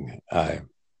thing I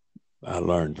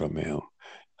learned from him.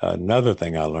 Another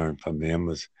thing I learned from him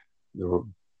was the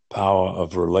power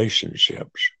of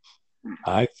relationships.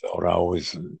 I thought I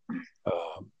always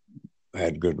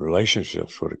had good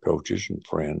relationships with the coaches and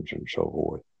friends and so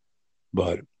forth.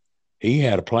 But he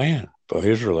had a plan for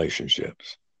his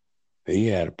relationships. He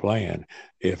had a plan.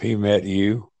 If he met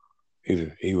you,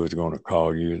 he was going to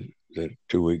call you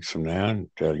 2 weeks from now and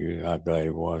tell you how glad he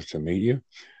was to meet you.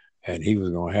 And he was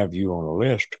going to have you on a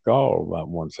list to call about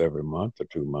once every month or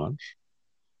 2 months.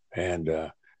 And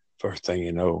first thing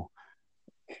you know,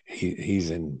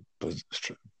 he's in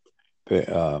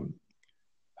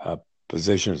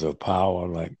positions of power,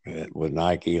 like with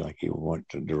Nike, like he went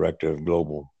to director of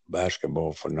global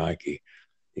basketball for Nike.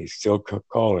 He's still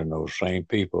calling those same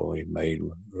people he made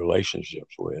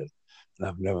relationships with. And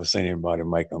I've never seen anybody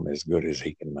make them as good as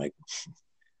he can make them.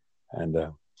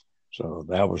 And so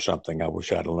that was something I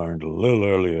wish I'd learned a little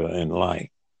earlier in life.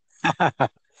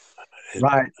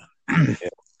 Right.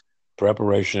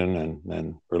 Preparation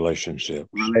and relationships.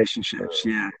 Relationships,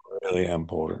 yeah. Really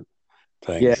important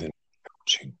things in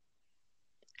coaching.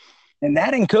 And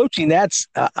that in coaching, that's,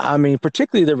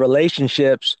 particularly the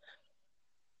relationships.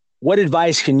 What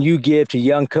advice can you give to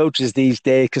young coaches these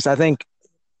days? Because I think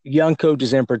young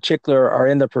coaches in particular are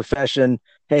in the profession,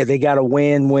 hey, they got to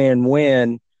win, win,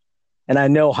 win. And I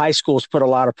know high schools put a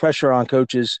lot of pressure on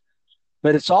coaches,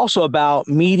 but it's also about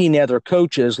meeting other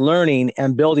coaches, learning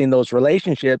and building those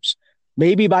relationships,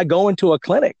 maybe by going to a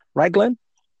clinic, right, Glenn?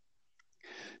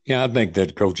 Yeah, I think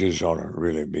that coaches ought to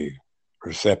really be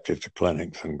receptive to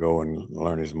clinics and go and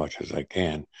learn as much as they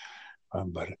can.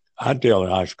 But I tell the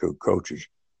high school coaches,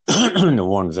 the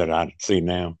ones that I see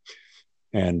now,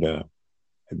 and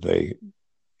I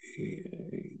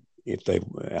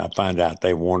find out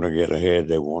they want to get ahead,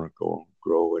 they want to go and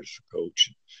grow as a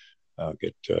coach,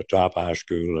 get to top high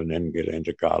school and then get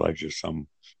into college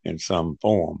in some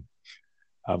form.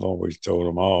 I've always told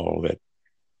them all that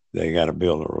they got to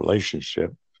build a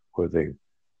relationship with the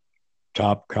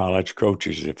top college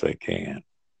coaches if they can,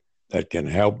 that can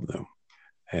help them.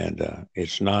 And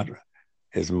it's not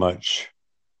as much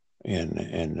in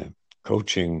the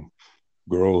coaching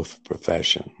growth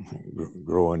profession,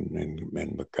 growing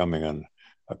and becoming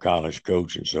a college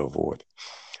coach and so forth.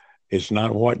 It's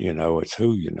not what you know, it's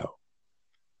who you know.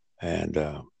 And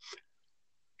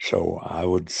so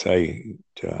I'd say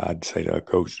to a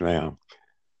coach now,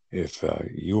 if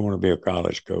you want to be a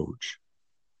college coach,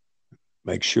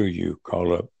 make sure you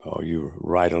call up or you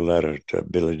write a letter to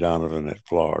Billy Donovan at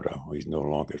Florida. He's no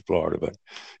longer at Florida, but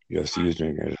just using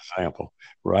it as an example.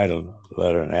 Write a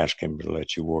letter and ask him to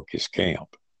let you work his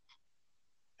camp.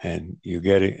 And you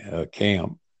get a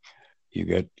camp, he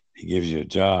gives you a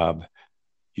job.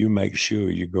 You make sure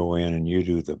you go in and you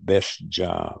do the best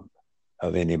job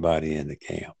of anybody in the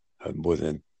camp. I'm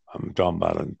talking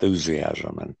about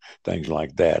enthusiasm and things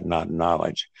like that, not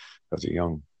knowledge, because a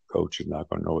young coach is not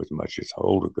going to know as much as an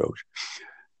older coach.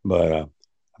 But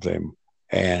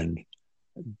and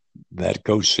that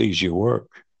coach sees your work,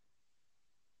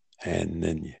 and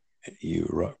then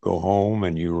you go home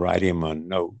and you write him a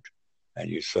note and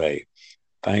you say,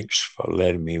 "Thanks for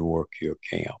letting me work your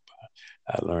camp.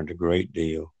 I learned a great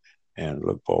deal and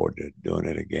look forward to doing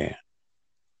it again."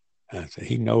 And I said,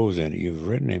 he knows, and you've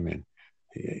written him, and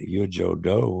you're Joe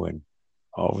Doe, and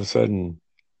all of a sudden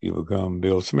you become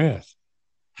Bill Smith,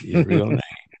 your real name.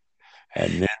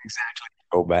 And then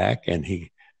go back and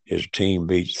his team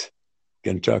beats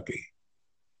Kentucky.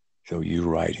 So you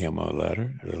write him a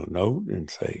letter, a little note, and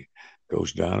say,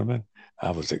 "Coach Donovan,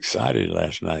 I was excited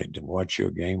last night to watch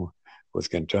your game with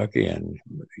Kentucky, and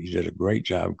he did a great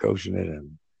job coaching it,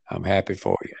 and I'm happy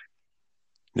for you.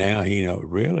 Now he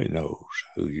really knows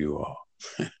who you are.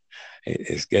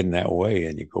 It's getting that way,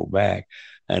 and you go back,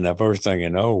 and the first thing you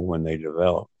know, when they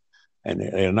develop, and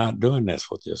they're not doing this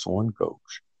with just one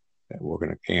coach. They're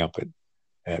working a camp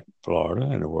at Florida,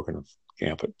 and they're working a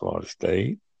camp at Florida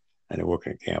State, and they're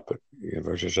working a camp at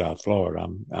University of South Florida.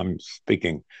 I'm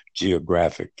speaking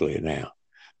geographically now.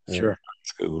 Sure.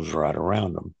 Schools right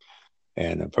around them.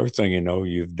 And the first thing you know,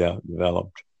 you've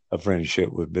developed a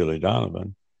friendship with Billy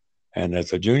Donovan, and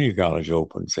as a junior college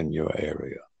opens in your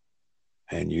area,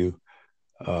 and you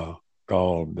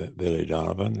call Billy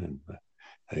Donovan,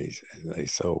 and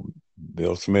so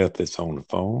Bill Smith is on the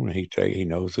phone, and he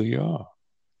knows who you are.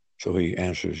 So he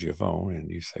answers your phone,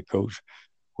 and you say, Coach,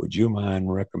 would you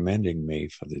mind recommending me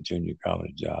for the junior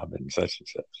college job in such and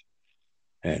such?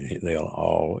 And they'll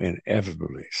all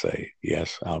inevitably say,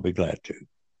 yes, I'll be glad to.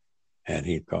 And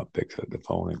he picks up the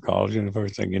phone and calls you, and the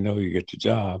first thing you know, you get the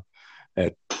job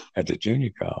at the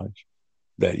junior college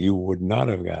that you would not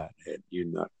have gotten had you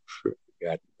not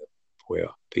gotten where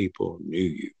people knew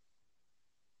you.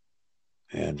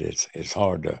 And it's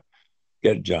hard to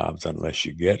get jobs unless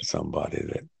you get somebody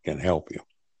that can help you.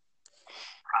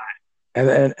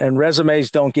 And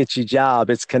resumes don't get you job.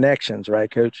 It's connections,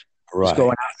 right, Coach? Right. Just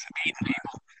going out and meeting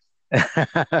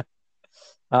people.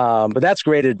 But that's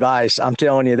great advice. I'm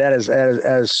telling you, that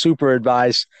is super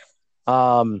advice.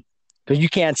 Because you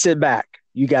can't sit back.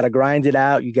 You got to grind it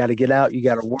out. You got to get out. You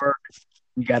got to work.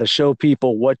 You got to show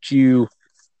people what you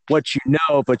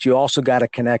know, but you also got to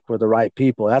connect with the right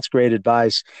people. That's great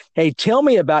advice. Hey, tell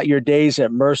me about your days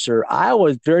at Mercer. I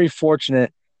was very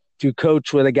fortunate to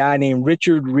coach with a guy named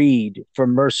Richard Reed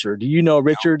from Mercer. Do you know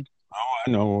Richard? Oh,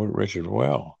 I know Richard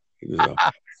well.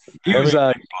 He was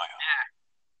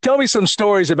tell me some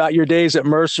stories about your days at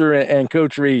Mercer and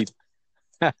Coach Reed.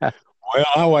 Well,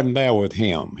 I wasn't there with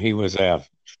him. He was there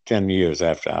 10 years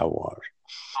after I was.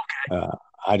 Okay.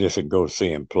 I just would go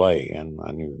see him play, and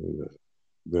I knew he was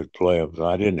a good player. So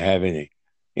I didn't have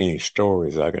any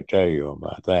stories I could tell you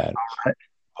about that. Right.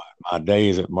 My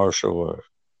days at Mercer were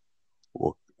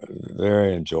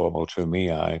very enjoyable to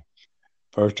me.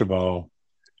 First of all,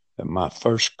 my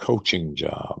first coaching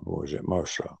job was at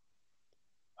Mercer.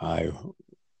 I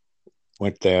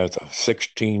went there as a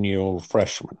 16-year-old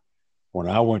freshman. When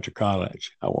I went to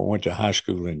college, I went to high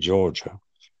school in Georgia.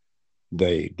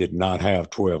 They did not have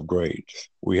 12 grades.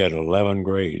 We had 11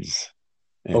 grades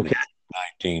in the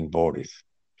 1940s.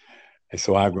 And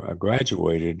so I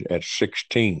graduated at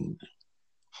 16,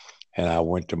 and I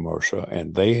went to Mercer,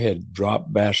 and they had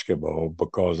dropped basketball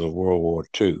because of World War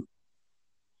II.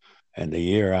 And the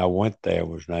year I went there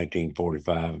was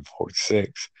 1945 and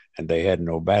 46, and they had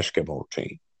no basketball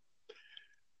team.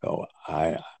 So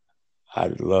I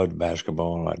loved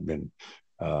basketball. I'd been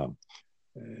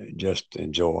just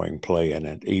enjoying playing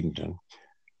at Edenton.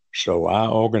 So I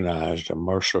organized a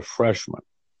Mercer freshman.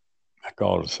 I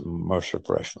called it Mercer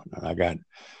freshman. And I got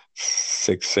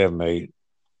 6, 7, 8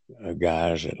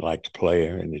 guys that liked to play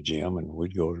in the gym, and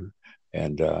we'd go to,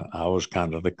 and I was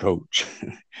kind of the coach.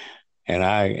 And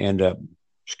I end up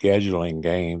scheduling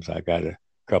games. I got a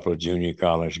couple of junior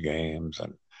college games,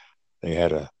 and they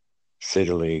had a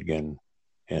city league in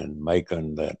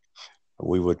Macon that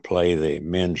we would play the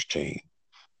men's team.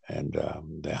 And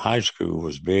the high school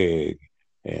was big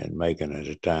in Macon at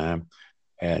the time,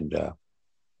 and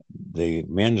the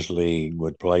men's league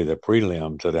would play the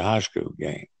prelim to the high school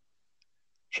game.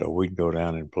 So we'd go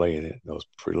down and play those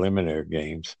preliminary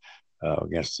games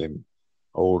against the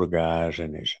older guys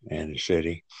in the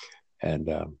city, and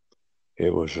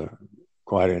it was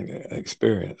quite an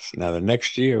experience. Now the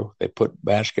next year they put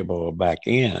basketball back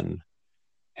in,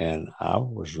 and I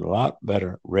was a lot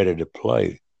better ready to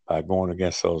play by going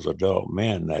against those adult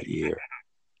men that year.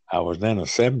 I was then a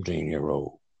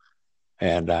 17-year-old,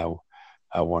 and I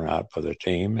went out for the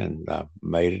team, and I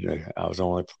made it. I was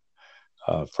only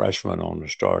a freshman on the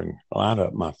starting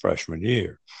lineup my freshman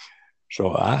year.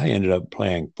 So I ended up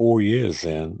playing 4 years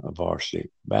then of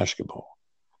varsity basketball,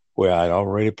 where I'd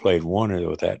already played one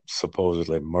with that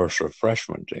supposedly Mercer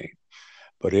freshman team.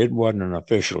 But it wasn't an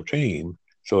official team,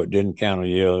 so it didn't count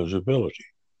your eligibility.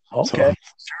 Okay.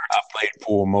 So I played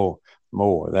 4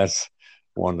 more. That's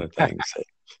one of the things that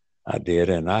I did.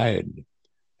 And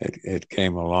it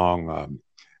came along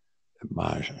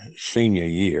my senior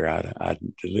year. I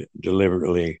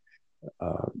deliberately,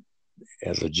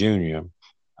 as a junior,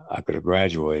 I could have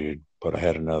graduated, but I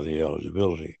had another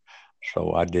eligibility.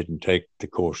 So I didn't take the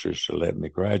courses to let me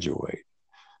graduate.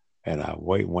 And I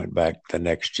went back the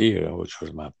next year, which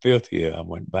was my 5th year. I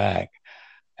went back,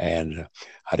 And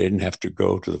I didn't have to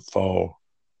go to the fall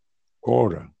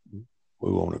quarter.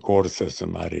 We were on a quarter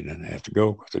system. I didn't have to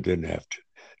go because I didn't have to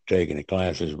take any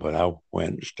classes, but I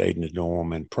went and stayed in the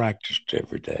dorm and practiced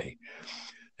every day.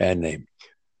 And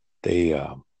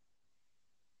the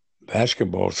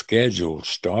basketball schedule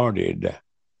started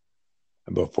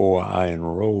before I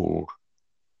enrolled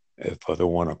for the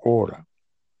 1 1/4.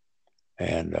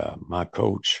 And my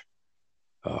coach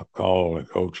called the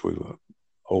coach we were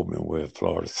opening with,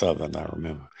 Florida Southern, I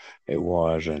remember it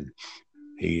was, and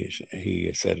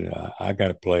he said, I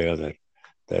got a player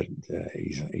that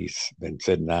he's been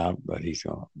sitting out, but he's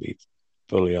going to be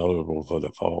fully eligible for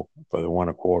the fall, for the 1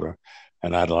 1/4,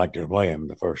 and I'd like to play him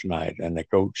the first night. And the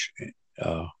coach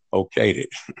okayed it.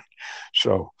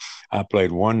 So I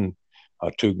played 1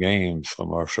 or 2 games for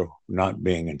Mercer, not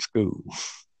being in school.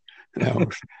 That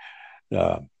was,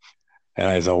 and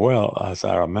I said, well, as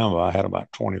I remember, I had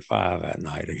about 25 that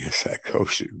night. I guess that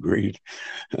coach agreed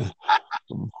to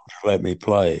let me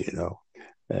play,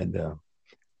 and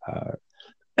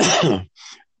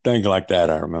things like that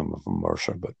I remember from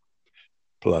Mercer. But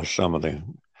plus some of the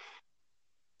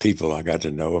people I got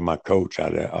to know, and my coach,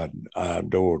 I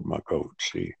adored my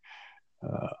coach.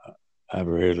 I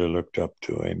really looked up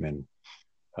to him, and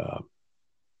I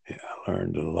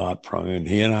learned a lot from him.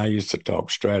 He and I used to talk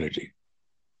strategy.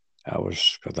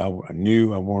 Because I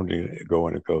knew I wanted to go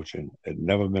into coaching. It had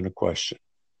never been a question.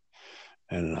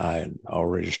 And I had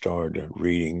already started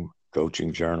reading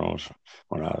coaching journals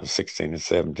when I was 16 and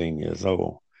 17 years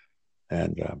old.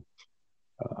 And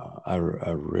I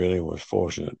really was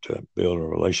fortunate to build a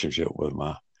relationship with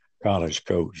my college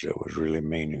coach that was really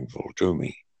meaningful to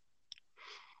me.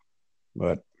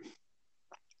 But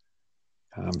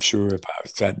I'm sure if I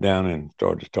sat down and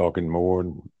started talking more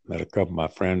and met a couple of my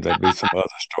friends, there'd be some other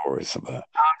stories about.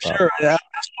 I'm sure that's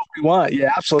what we want.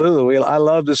 Yeah, absolutely. I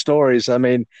love the stories. I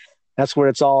mean, that's what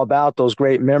it's all about, those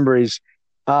great memories.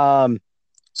 So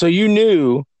you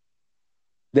knew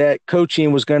that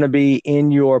coaching was going to be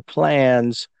in your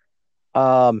plans.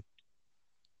 When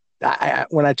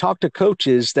I talk to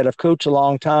coaches that have coached a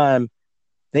long time,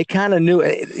 they kind of knew.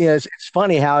 It's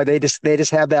funny how they just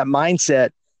have that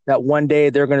mindset that one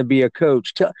day they're going to be a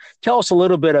coach. Tell us a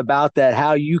little bit about that,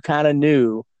 how you kind of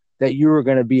knew that you were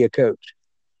going to be a coach.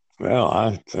 Well,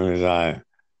 as soon as I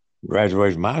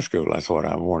graduated from high school, that's what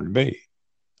I wanted to be.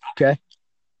 Okay.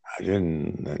 There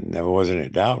never was any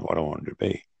doubt what I wanted to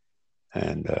be.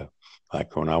 And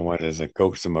like when I went as a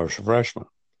coach to Mercer freshman,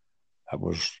 it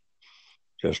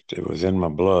was in my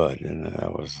blood, and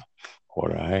that was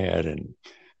what I had.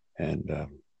 And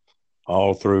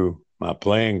all through my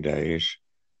playing days,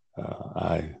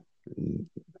 I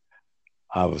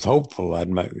was hopeful I'd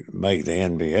make the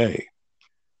NBA,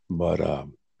 but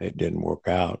it didn't work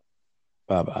out.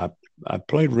 I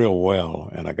played real well,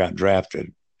 and I got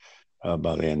drafted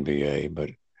by the NBA,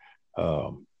 but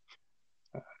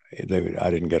I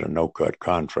didn't get a no-cut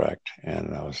contract,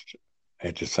 and I was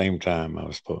at the same time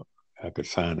I could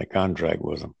sign a contract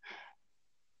with them.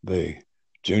 The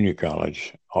junior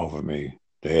college offered me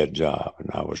the head job,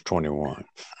 and I was 21.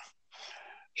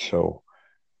 So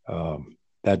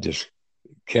that just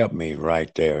kept me right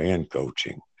there in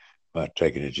coaching by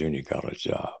taking a junior college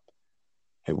job.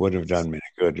 It wouldn't have done me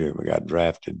any good if I got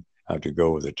drafted. I had to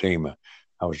go with the team.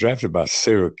 I was drafted by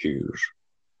Syracuse.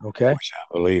 Okay. Which I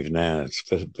believe now it's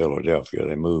Philadelphia.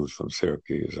 They moved from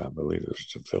Syracuse. I believe it was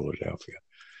to Philadelphia.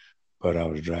 But I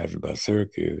was drafted by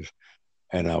Syracuse,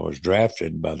 and I was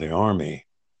drafted by the Army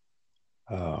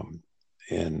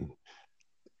in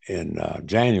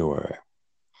January.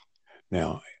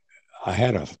 Now, I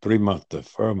had a 3-month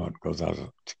deferment because I was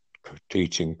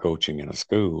coaching in a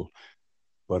school,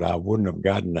 but I wouldn't have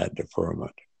gotten that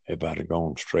deferment if I'd have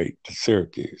gone straight to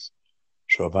Syracuse.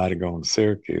 So if I'd have gone to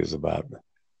Syracuse about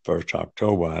 1st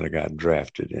October, I'd have got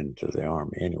drafted into the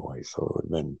Army anyway, so it would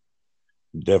have been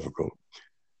difficult.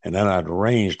 And then I'd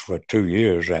arranged for 2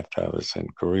 years after I was in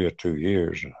Korea, 2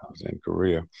 years. I was in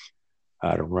Korea.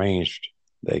 I'd arranged,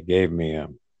 they gave me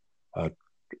a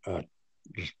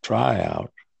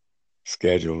tryout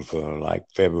scheduled for like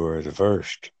February the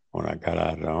 1st when I got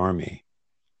out of the Army.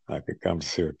 I could come to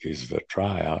Syracuse for a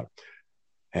tryout.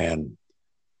 And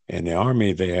in the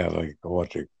Army, they have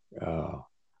what they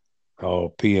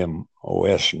call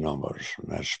PMOS numbers, and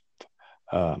that's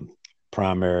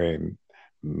primary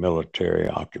military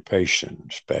occupation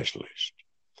specialist.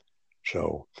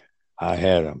 So I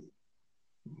had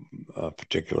a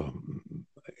particular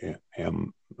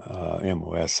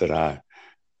MOS that I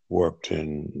worked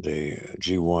in the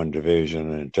G1 division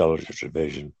and intelligence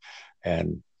division.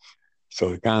 And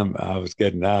so I was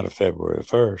getting out of February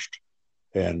 1st,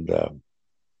 and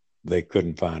they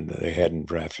couldn't find, they hadn't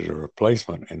drafted a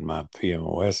replacement in my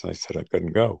PMOS, and they said I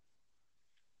couldn't go.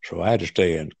 So I had to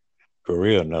stay in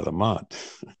Korea another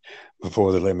month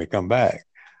before they let me come back.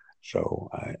 So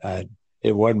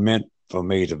it wasn't meant for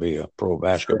me to be a pro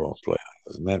basketball player. It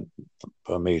was meant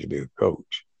for me to be a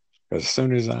coach. As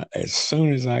soon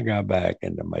as I got back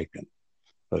into Macon,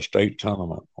 the state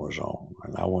tournament was on,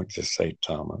 and I went to the state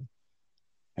tournament,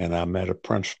 and I met a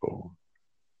principal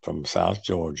from South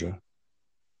Georgia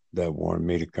that wanted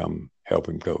me to come help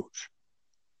him coach.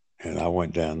 And I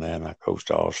went down there and I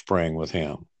coached all spring with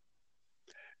him.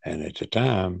 And at the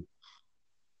time,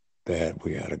 that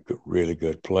we had a really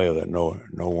good player that no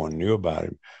one knew about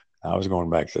him. I was going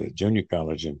back to the junior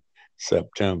college in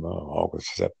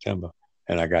August, September,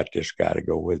 and I got this guy to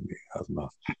go with me as my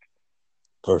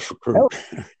first recruit.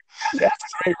 That's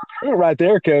a great recruit right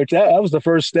there, Coach. That was the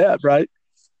first step, right?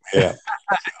 Yeah.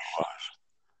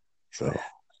 So, at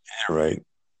any rate,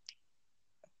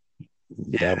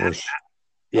 that was,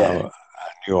 I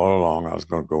knew all along I was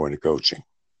going to go into coaching.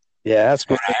 Yeah, that's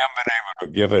great. And I haven't been able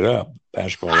to give it up,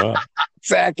 basketball up.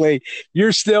 Exactly.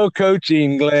 You're still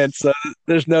coaching, Glenn, so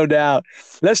there's no doubt.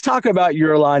 Let's talk about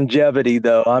your longevity,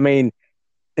 though. I mean,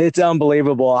 it's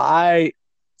unbelievable. I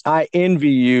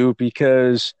envy you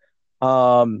because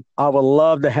I would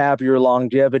love to have your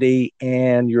longevity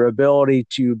and your ability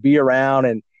to be around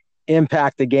and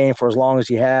impact the game for as long as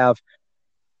you have.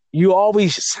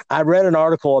 I read an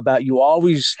article about you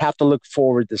always have to look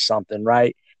forward to something,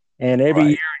 right? And every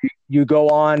year you go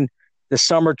on the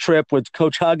summer trip with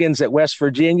Coach Huggins at West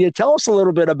Virginia. Tell us a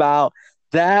little bit about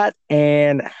that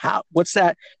and what's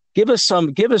that? Give us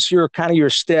your kind of your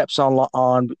steps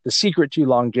on the secret to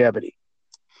longevity.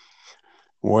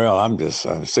 Well, I'm just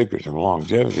secret to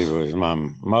longevity was my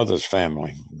mother's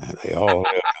family. They all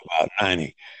lived about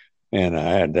 90, and I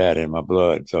had that in my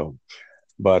blood. So,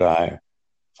 but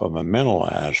from a mental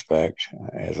aspect,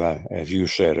 as you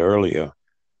said earlier,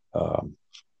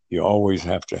 you always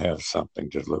have to have something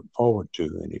to look forward to,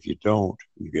 and if you don't,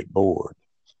 you get bored.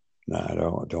 Now,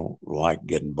 I don't like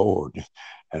getting bored,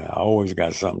 and I always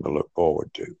got something to look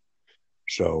forward to.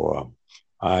 So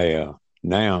I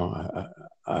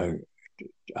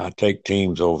take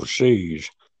teams overseas.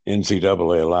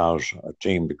 NCAA allows a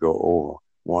team to go over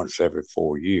once every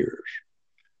 4 years,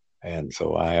 and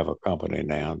so I have a company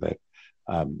now that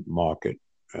I market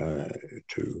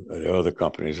to the other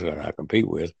companies that I compete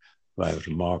with. I have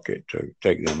to market to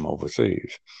take them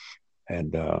overseas.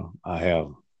 And I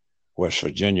have West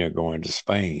Virginia going to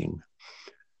Spain.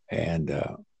 And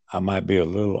I might be a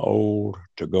little old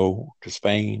to go to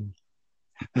Spain,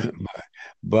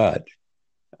 but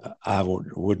I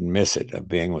wouldn't miss it of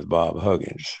being with Bob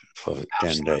Huggins for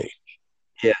 10 days.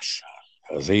 Yes.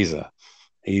 Because he's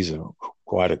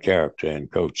quite a character in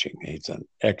coaching. He's an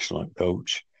excellent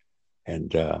coach.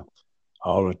 And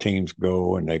all the teams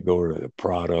go and they go to the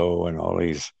Prado and all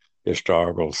these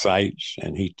historical sites.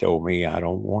 And he told me, I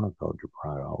don't want to go to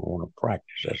Prado. I want to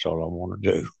practice. That's all I want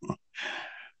to do.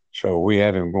 So we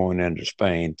have him going into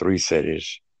Spain, 3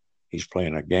 cities. He's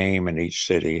playing a game in each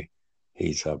city.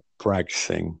 He's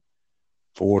practicing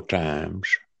 4 times.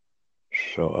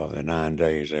 So of the 9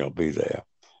 days they'll be there.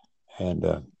 And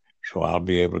so I'll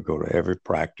be able to go to every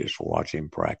practice, watch him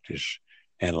practice,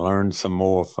 and learn some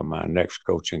more for my next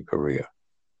coaching career.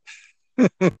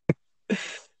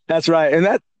 That's right.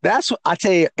 And that's I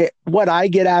tell you what I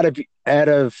get out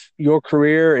of your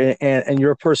career and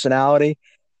your personality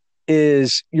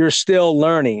is you're still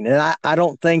learning. And I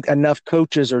don't think enough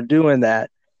coaches are doing that.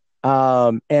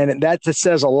 And that just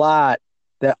says a lot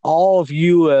that all of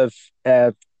you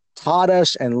have taught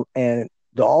us and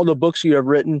all the books you have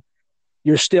written,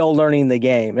 you're still learning the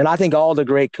game. And I think all the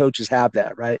great coaches have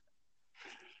that, right?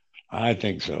 I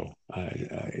think so.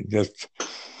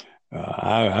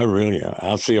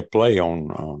 I'll see a play on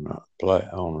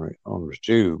the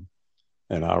tube,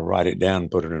 and I'll write it down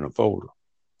and put it in a folder.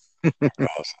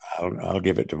 I'll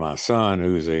give it to my son,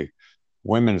 who's a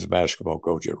women's basketball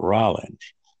coach at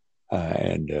Rollins,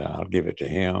 and I'll give it to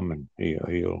him, and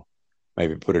he'll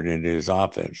maybe put it into his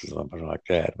offense or something like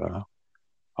that. But I'm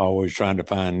always trying to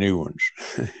find new ones.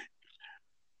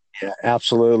 Yeah,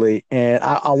 absolutely. And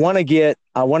I want to get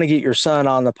your son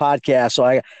on the podcast. So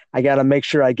I got to make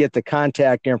sure I get the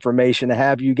contact information to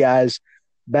have you guys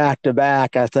back to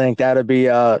back. I think that'd be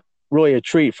really a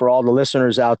treat for all the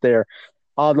listeners out there.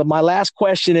 My last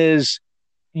question is,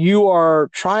 you are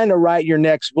trying to write your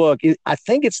next book. I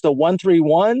think it's the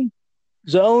 131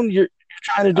 zone. You're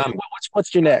trying to do.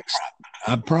 What's your next?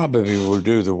 I probably will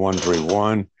do the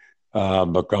 131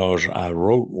 because I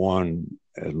wrote one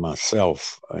as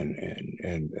myself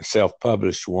and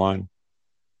self-published one,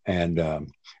 and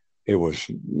it was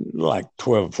like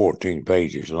 12, 14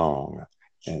 pages long,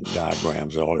 and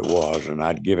diagrams, all it was. And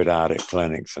I'd give it out at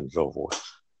clinics and so forth.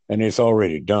 And it's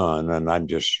already done, and I'd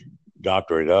just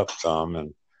doctor it up some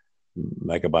and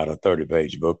make about a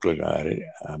 30-page booklet out of it.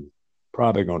 I'm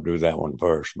probably going to do that one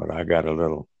first, but I got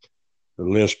a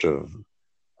list of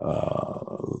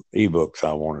ebooks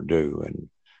I want to do, and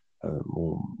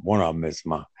one of them is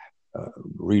my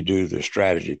redo the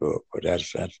strategy book, but that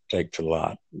takes a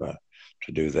lot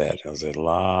to do that. There's a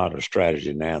lot of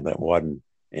strategy now that wasn't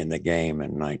in the game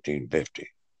in 1950.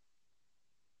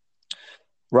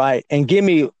 Right. And give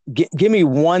me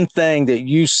one thing that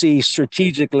you see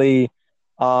strategically.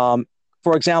 For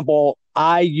example,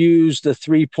 I use the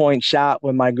 3-point shot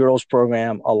with my girls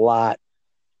program a lot.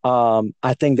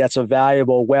 I think that's a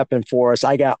valuable weapon for us.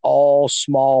 I got all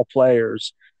small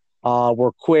players.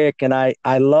 We're quick, and I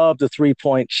love the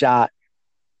 3-point shot.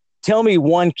 Tell me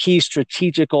one key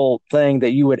strategical thing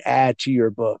that you would add to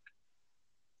your book.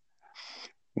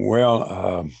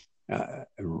 Well,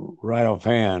 right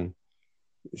offhand,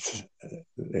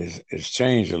 it's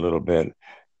changed a little bit.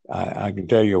 I can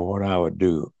tell you what I would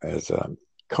do as a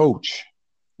coach,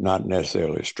 not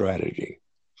necessarily strategy.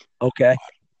 Okay.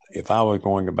 If I was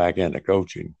going back into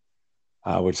coaching,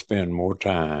 I would spend more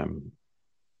time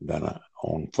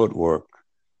on footwork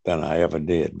than I ever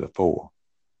did before,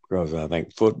 because I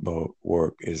think football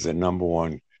work is the number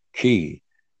one key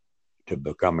to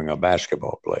becoming a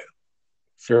basketball player.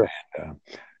 Sure. And,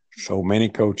 so many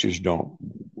coaches don't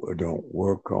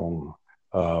work on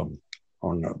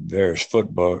various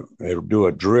football. They'll do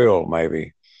a drill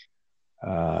maybe,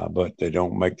 but they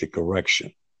don't make the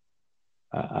correction.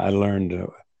 I learned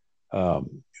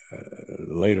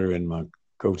later in my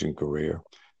coaching career,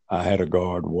 I had a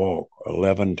guard walk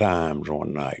 11 times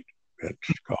one night.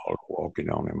 It's called walking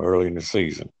on him early in the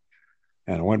season.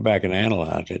 And I went back and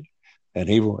analyzed it. And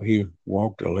he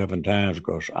walked 11 times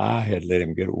because I had let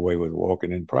him get away with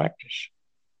walking in practice.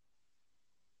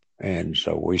 And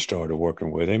so we started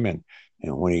working with him. And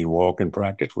when he'd walk in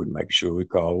practice, we'd make sure we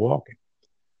called walking.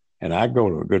 And I go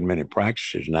to a good many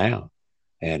practices now,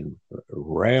 and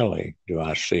rarely do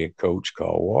I see a coach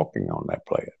call walking on their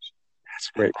players. That's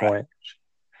a great point.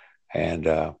 And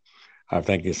I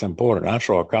think it's important. I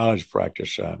saw a college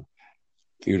practice a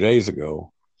few days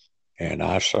ago, and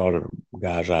I saw the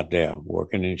guys out there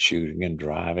working and shooting and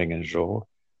driving and so forth.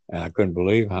 And I couldn't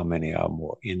believe how many of them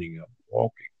were ending up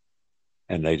walking,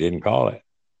 and they didn't call it.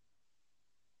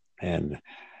 And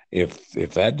if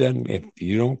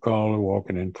you don't call it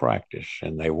walking in practice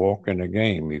and they walk in a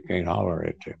game, you can't holler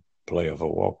at the player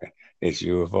for walking. It's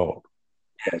your fault.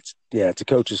 It's a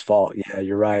coach's fault. Yeah,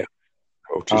 you're right.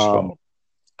 Coach's fault.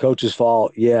 Coach's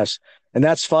fault. Yes. And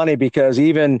that's funny because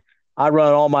even I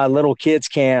run all my little kids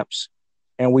camps,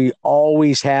 and we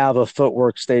always have a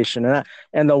footwork station.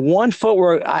 And the one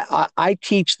footwork, I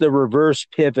teach the reverse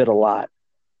pivot a lot,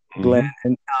 Glenn,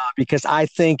 and, because I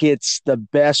think it's the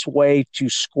best way to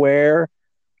square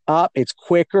up. It's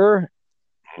quicker.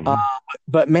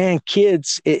 But man,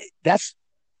 kids, that's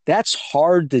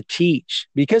hard to teach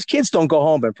because kids don't go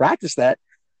home and practice that.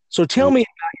 So tell me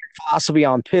about your philosophy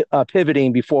on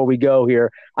pivoting before we go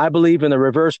here. I believe in the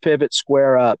reverse pivot,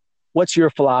 square up. What's your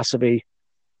philosophy?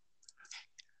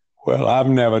 Well, I've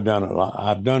never done it a lot.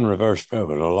 I've done reverse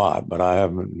pivot a lot, but I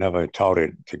haven't never taught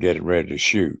it to get it ready to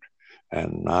shoot.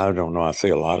 And I don't know. I see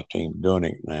a lot of teams doing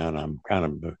it now, and I'm kind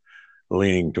of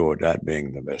leaning toward that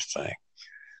being the best thing.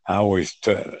 I always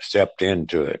stepped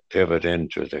into it, pivot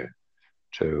into the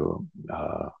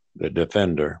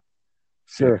defender.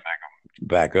 Sure.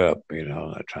 Back up,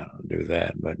 I'm trying to do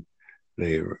that. But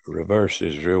the reverse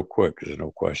is real quick. There's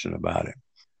no question about it.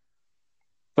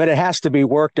 But it has to be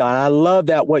worked on. I love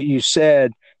that what you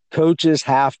said. Coaches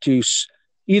have to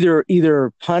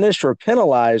either punish or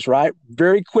penalize, right,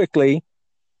 very quickly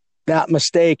that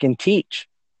mistake and teach.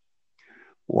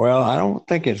 Well, I don't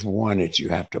think it's one that you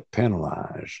have to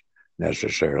penalize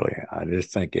necessarily. I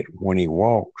just think when he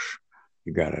walks,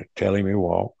 you got to tell him he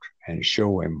walked and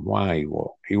show him why he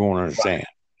walked. He won't understand.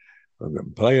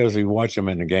 Right. Players, you watch them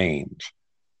in the games,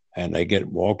 and they get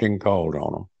walking called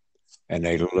on them. And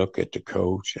they look at the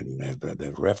coach and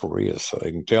the referee, so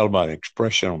they can tell by the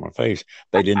expression on their face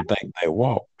they didn't think they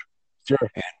walked.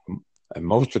 Sure. And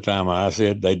most of the time I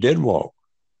said they did walk,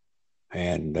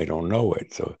 and they don't know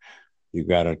it. So you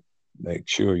got to make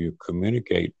sure you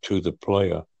communicate to the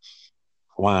player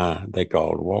why they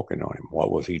called walking on him.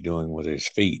 What was he doing with his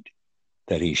feet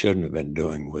that he shouldn't have been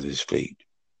doing with his feet?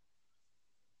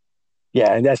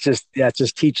 Yeah, and that's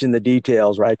just teaching the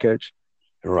details, right, Coach?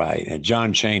 Right. And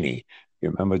John Chaney,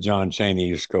 you remember John Chaney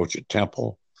used to coach at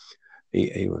Temple?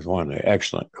 He was one of the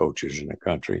excellent coaches in the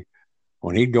country.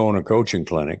 when he'd go on a coaching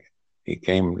clinic, he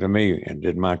came to me and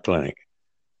did my clinic.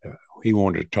 He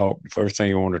wanted to talk. The first thing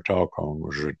he wanted to talk on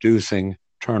was reducing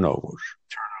turnovers.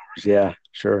 Yeah,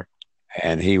 sure.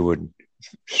 And he would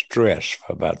stress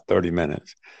for about 30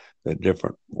 minutes the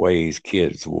different ways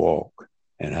kids walk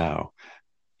and how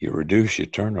you reduce your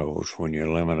turnovers when you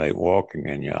eliminate walking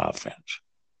in your offense.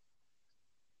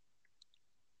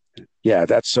 Yeah,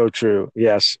 that's so true.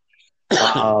 Yes.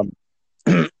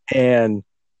 And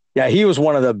yeah, he was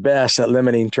one of the best at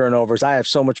limiting turnovers. I have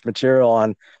so much material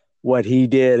on what he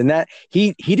did, and that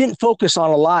he didn't focus on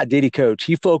a lot, did he, Coach?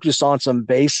 He focused on some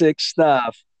basic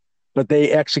stuff, but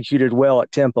they executed well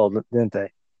at Temple, didn't they?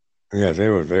 Yeah, they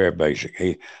were very basic.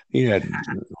 He did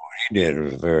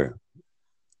was a very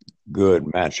good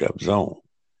matchup zone,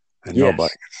 and nobody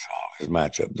could solve his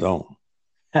matchup zone.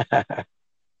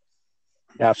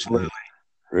 Absolutely.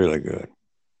 Really good.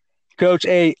 Coach,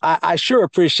 hey, I sure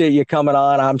appreciate you coming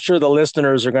on. I'm sure the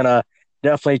listeners are going to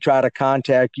definitely try to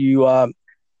contact you.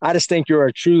 I just think you're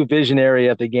a true visionary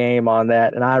of the game on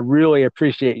that, and I really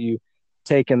appreciate you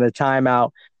taking the time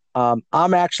out. I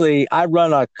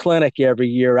run a clinic every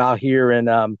year out here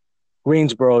in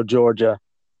Greensboro, Georgia,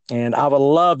 and I would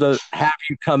love to have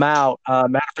you come out.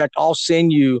 Matter of fact, I'll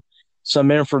send you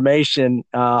some information.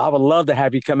 I would love to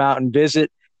have you come out and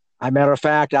visit. Matter of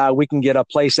fact, we can get a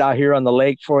place out here on the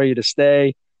lake for you to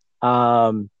stay,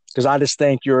 because I just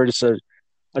think you're just a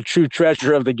true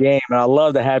treasure of the game, and I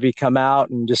love to have you come out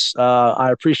and just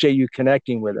I appreciate you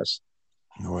connecting with us.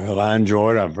 Well, I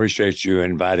enjoyed it. I appreciate you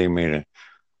inviting me to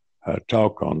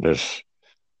talk on this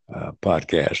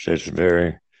podcast. It's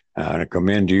I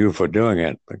commend you for doing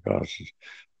it, because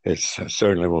it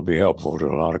certainly will be helpful to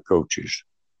a lot of coaches.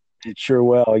 It sure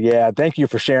will. Yeah. Thank you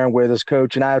for sharing with us,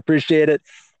 Coach, and I appreciate it.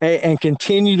 And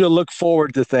continue to look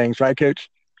forward to things, right, Coach?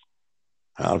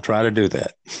 I'll try to do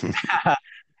that.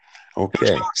 Okay.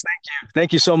 Coach Fox, thank you.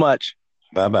 Thank you so much.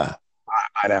 Bye-bye. All right,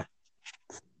 bye now.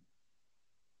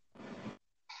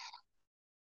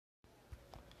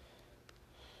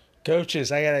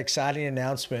 Coaches, I got an exciting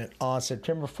announcement. On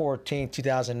September 14th,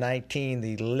 2019,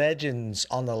 the Legends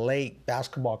on the Lake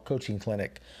Basketball Coaching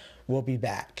Clinic will be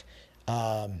back.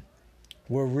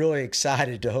 We're really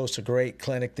excited to host a great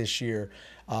clinic this year.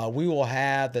 We will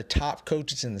have the top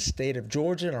coaches in the state of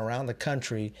Georgia and around the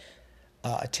country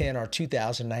attend our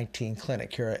 2019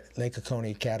 clinic here at Lake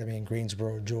Oconee Academy in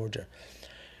Greensboro, Georgia.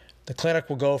 The clinic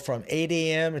will go from 8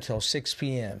 a.m. until 6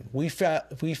 p.m. We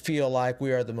feel like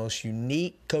we are the most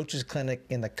unique coaches clinic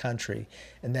in the country,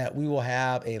 and that we will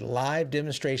have a live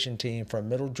demonstration team from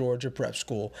Middle Georgia Prep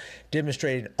School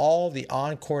demonstrating all the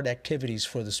on-court activities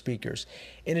for the speakers.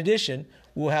 In addition,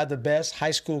 we'll have the best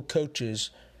high school coaches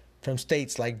from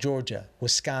states like Georgia,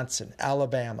 Wisconsin,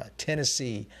 Alabama,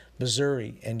 Tennessee,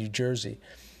 Missouri, and New Jersey.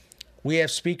 We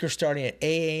have speakers starting at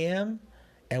 8 a.m.,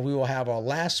 and we will have our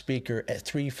last speaker at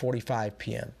 3:45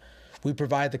 p.m. We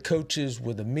provide the coaches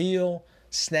with a meal,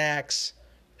 snacks,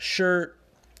 shirt,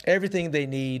 everything they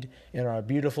need in our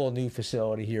beautiful new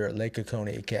facility here at Lake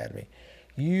Oconee Academy.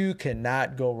 You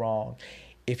cannot go wrong.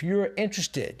 If you're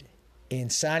interested in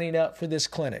signing up for this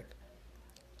clinic,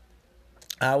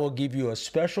 I will give you a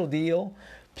special deal.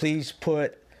 Please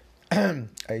put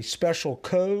a special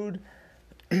code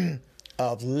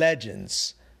of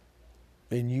Legends,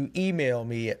 and you email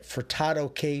me at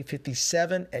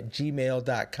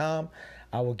furtadok57@gmail.com.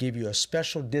 I will give you a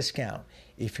special discount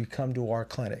if you come to our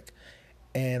clinic.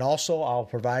 And also, I'll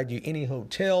provide you any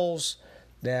hotels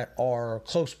that are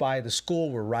close by the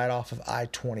school. We're right off of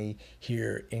I-20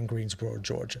 here in Greensboro,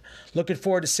 Georgia. Looking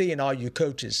forward to seeing all you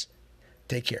coaches.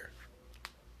 Take care.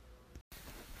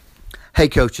 Hey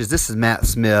coaches, this is Matt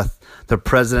Smith, the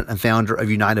president and founder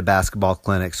of United Basketball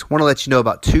Clinics. I want to let you know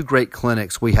about two great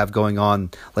clinics we have going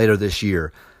on later this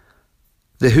year.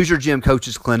 The Hoosier Gym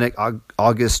Coaches Clinic,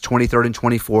 August 23rd and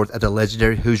 24th at the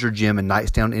legendary Hoosier Gym in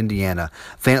Knightstown, Indiana.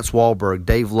 Vance Wahlberg,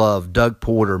 Dave Love, Doug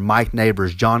Porter, Mike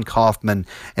Neighbors, John Kaufman,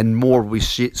 and more will be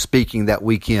speaking that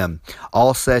weekend.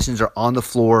 All sessions are on the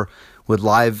floor with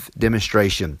live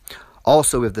demonstration.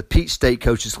 Also, we have the Peach State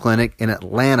Coaches Clinic in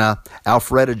Atlanta,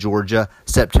 Alpharetta, Georgia,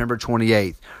 September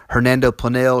 28th. Hernando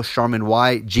Planell, Charmin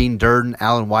White, Gene Durden,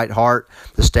 Alan Whitehart,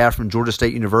 the staff from Georgia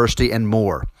State University, and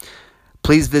more.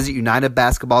 Please visit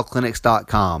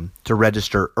UnitedBasketballClinics.com to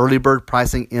register. Early bird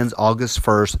pricing ends August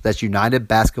 1st. That's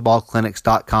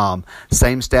UnitedBasketballClinics.com.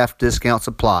 Same staff discounts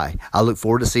apply. I look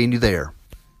forward to seeing you there.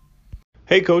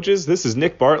 Hey coaches, this is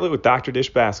Nick Bartlett with Dr.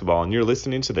 Dish Basketball, and you're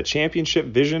listening to the Championship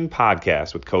Vision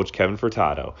podcast with Coach Kevin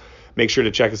Furtado. Make sure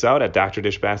to check us out at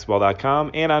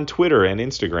drdishbasketball.com and on Twitter and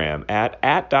Instagram at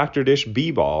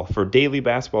drdishbball for daily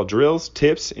basketball drills,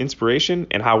 tips, inspiration,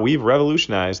 and how we've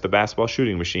revolutionized the basketball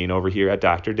shooting machine over here at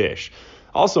Dr. Dish.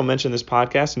 Also mention this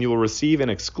podcast and you will receive an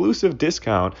exclusive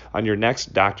discount on your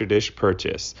next Dr. Dish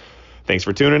purchase. Thanks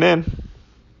for tuning in.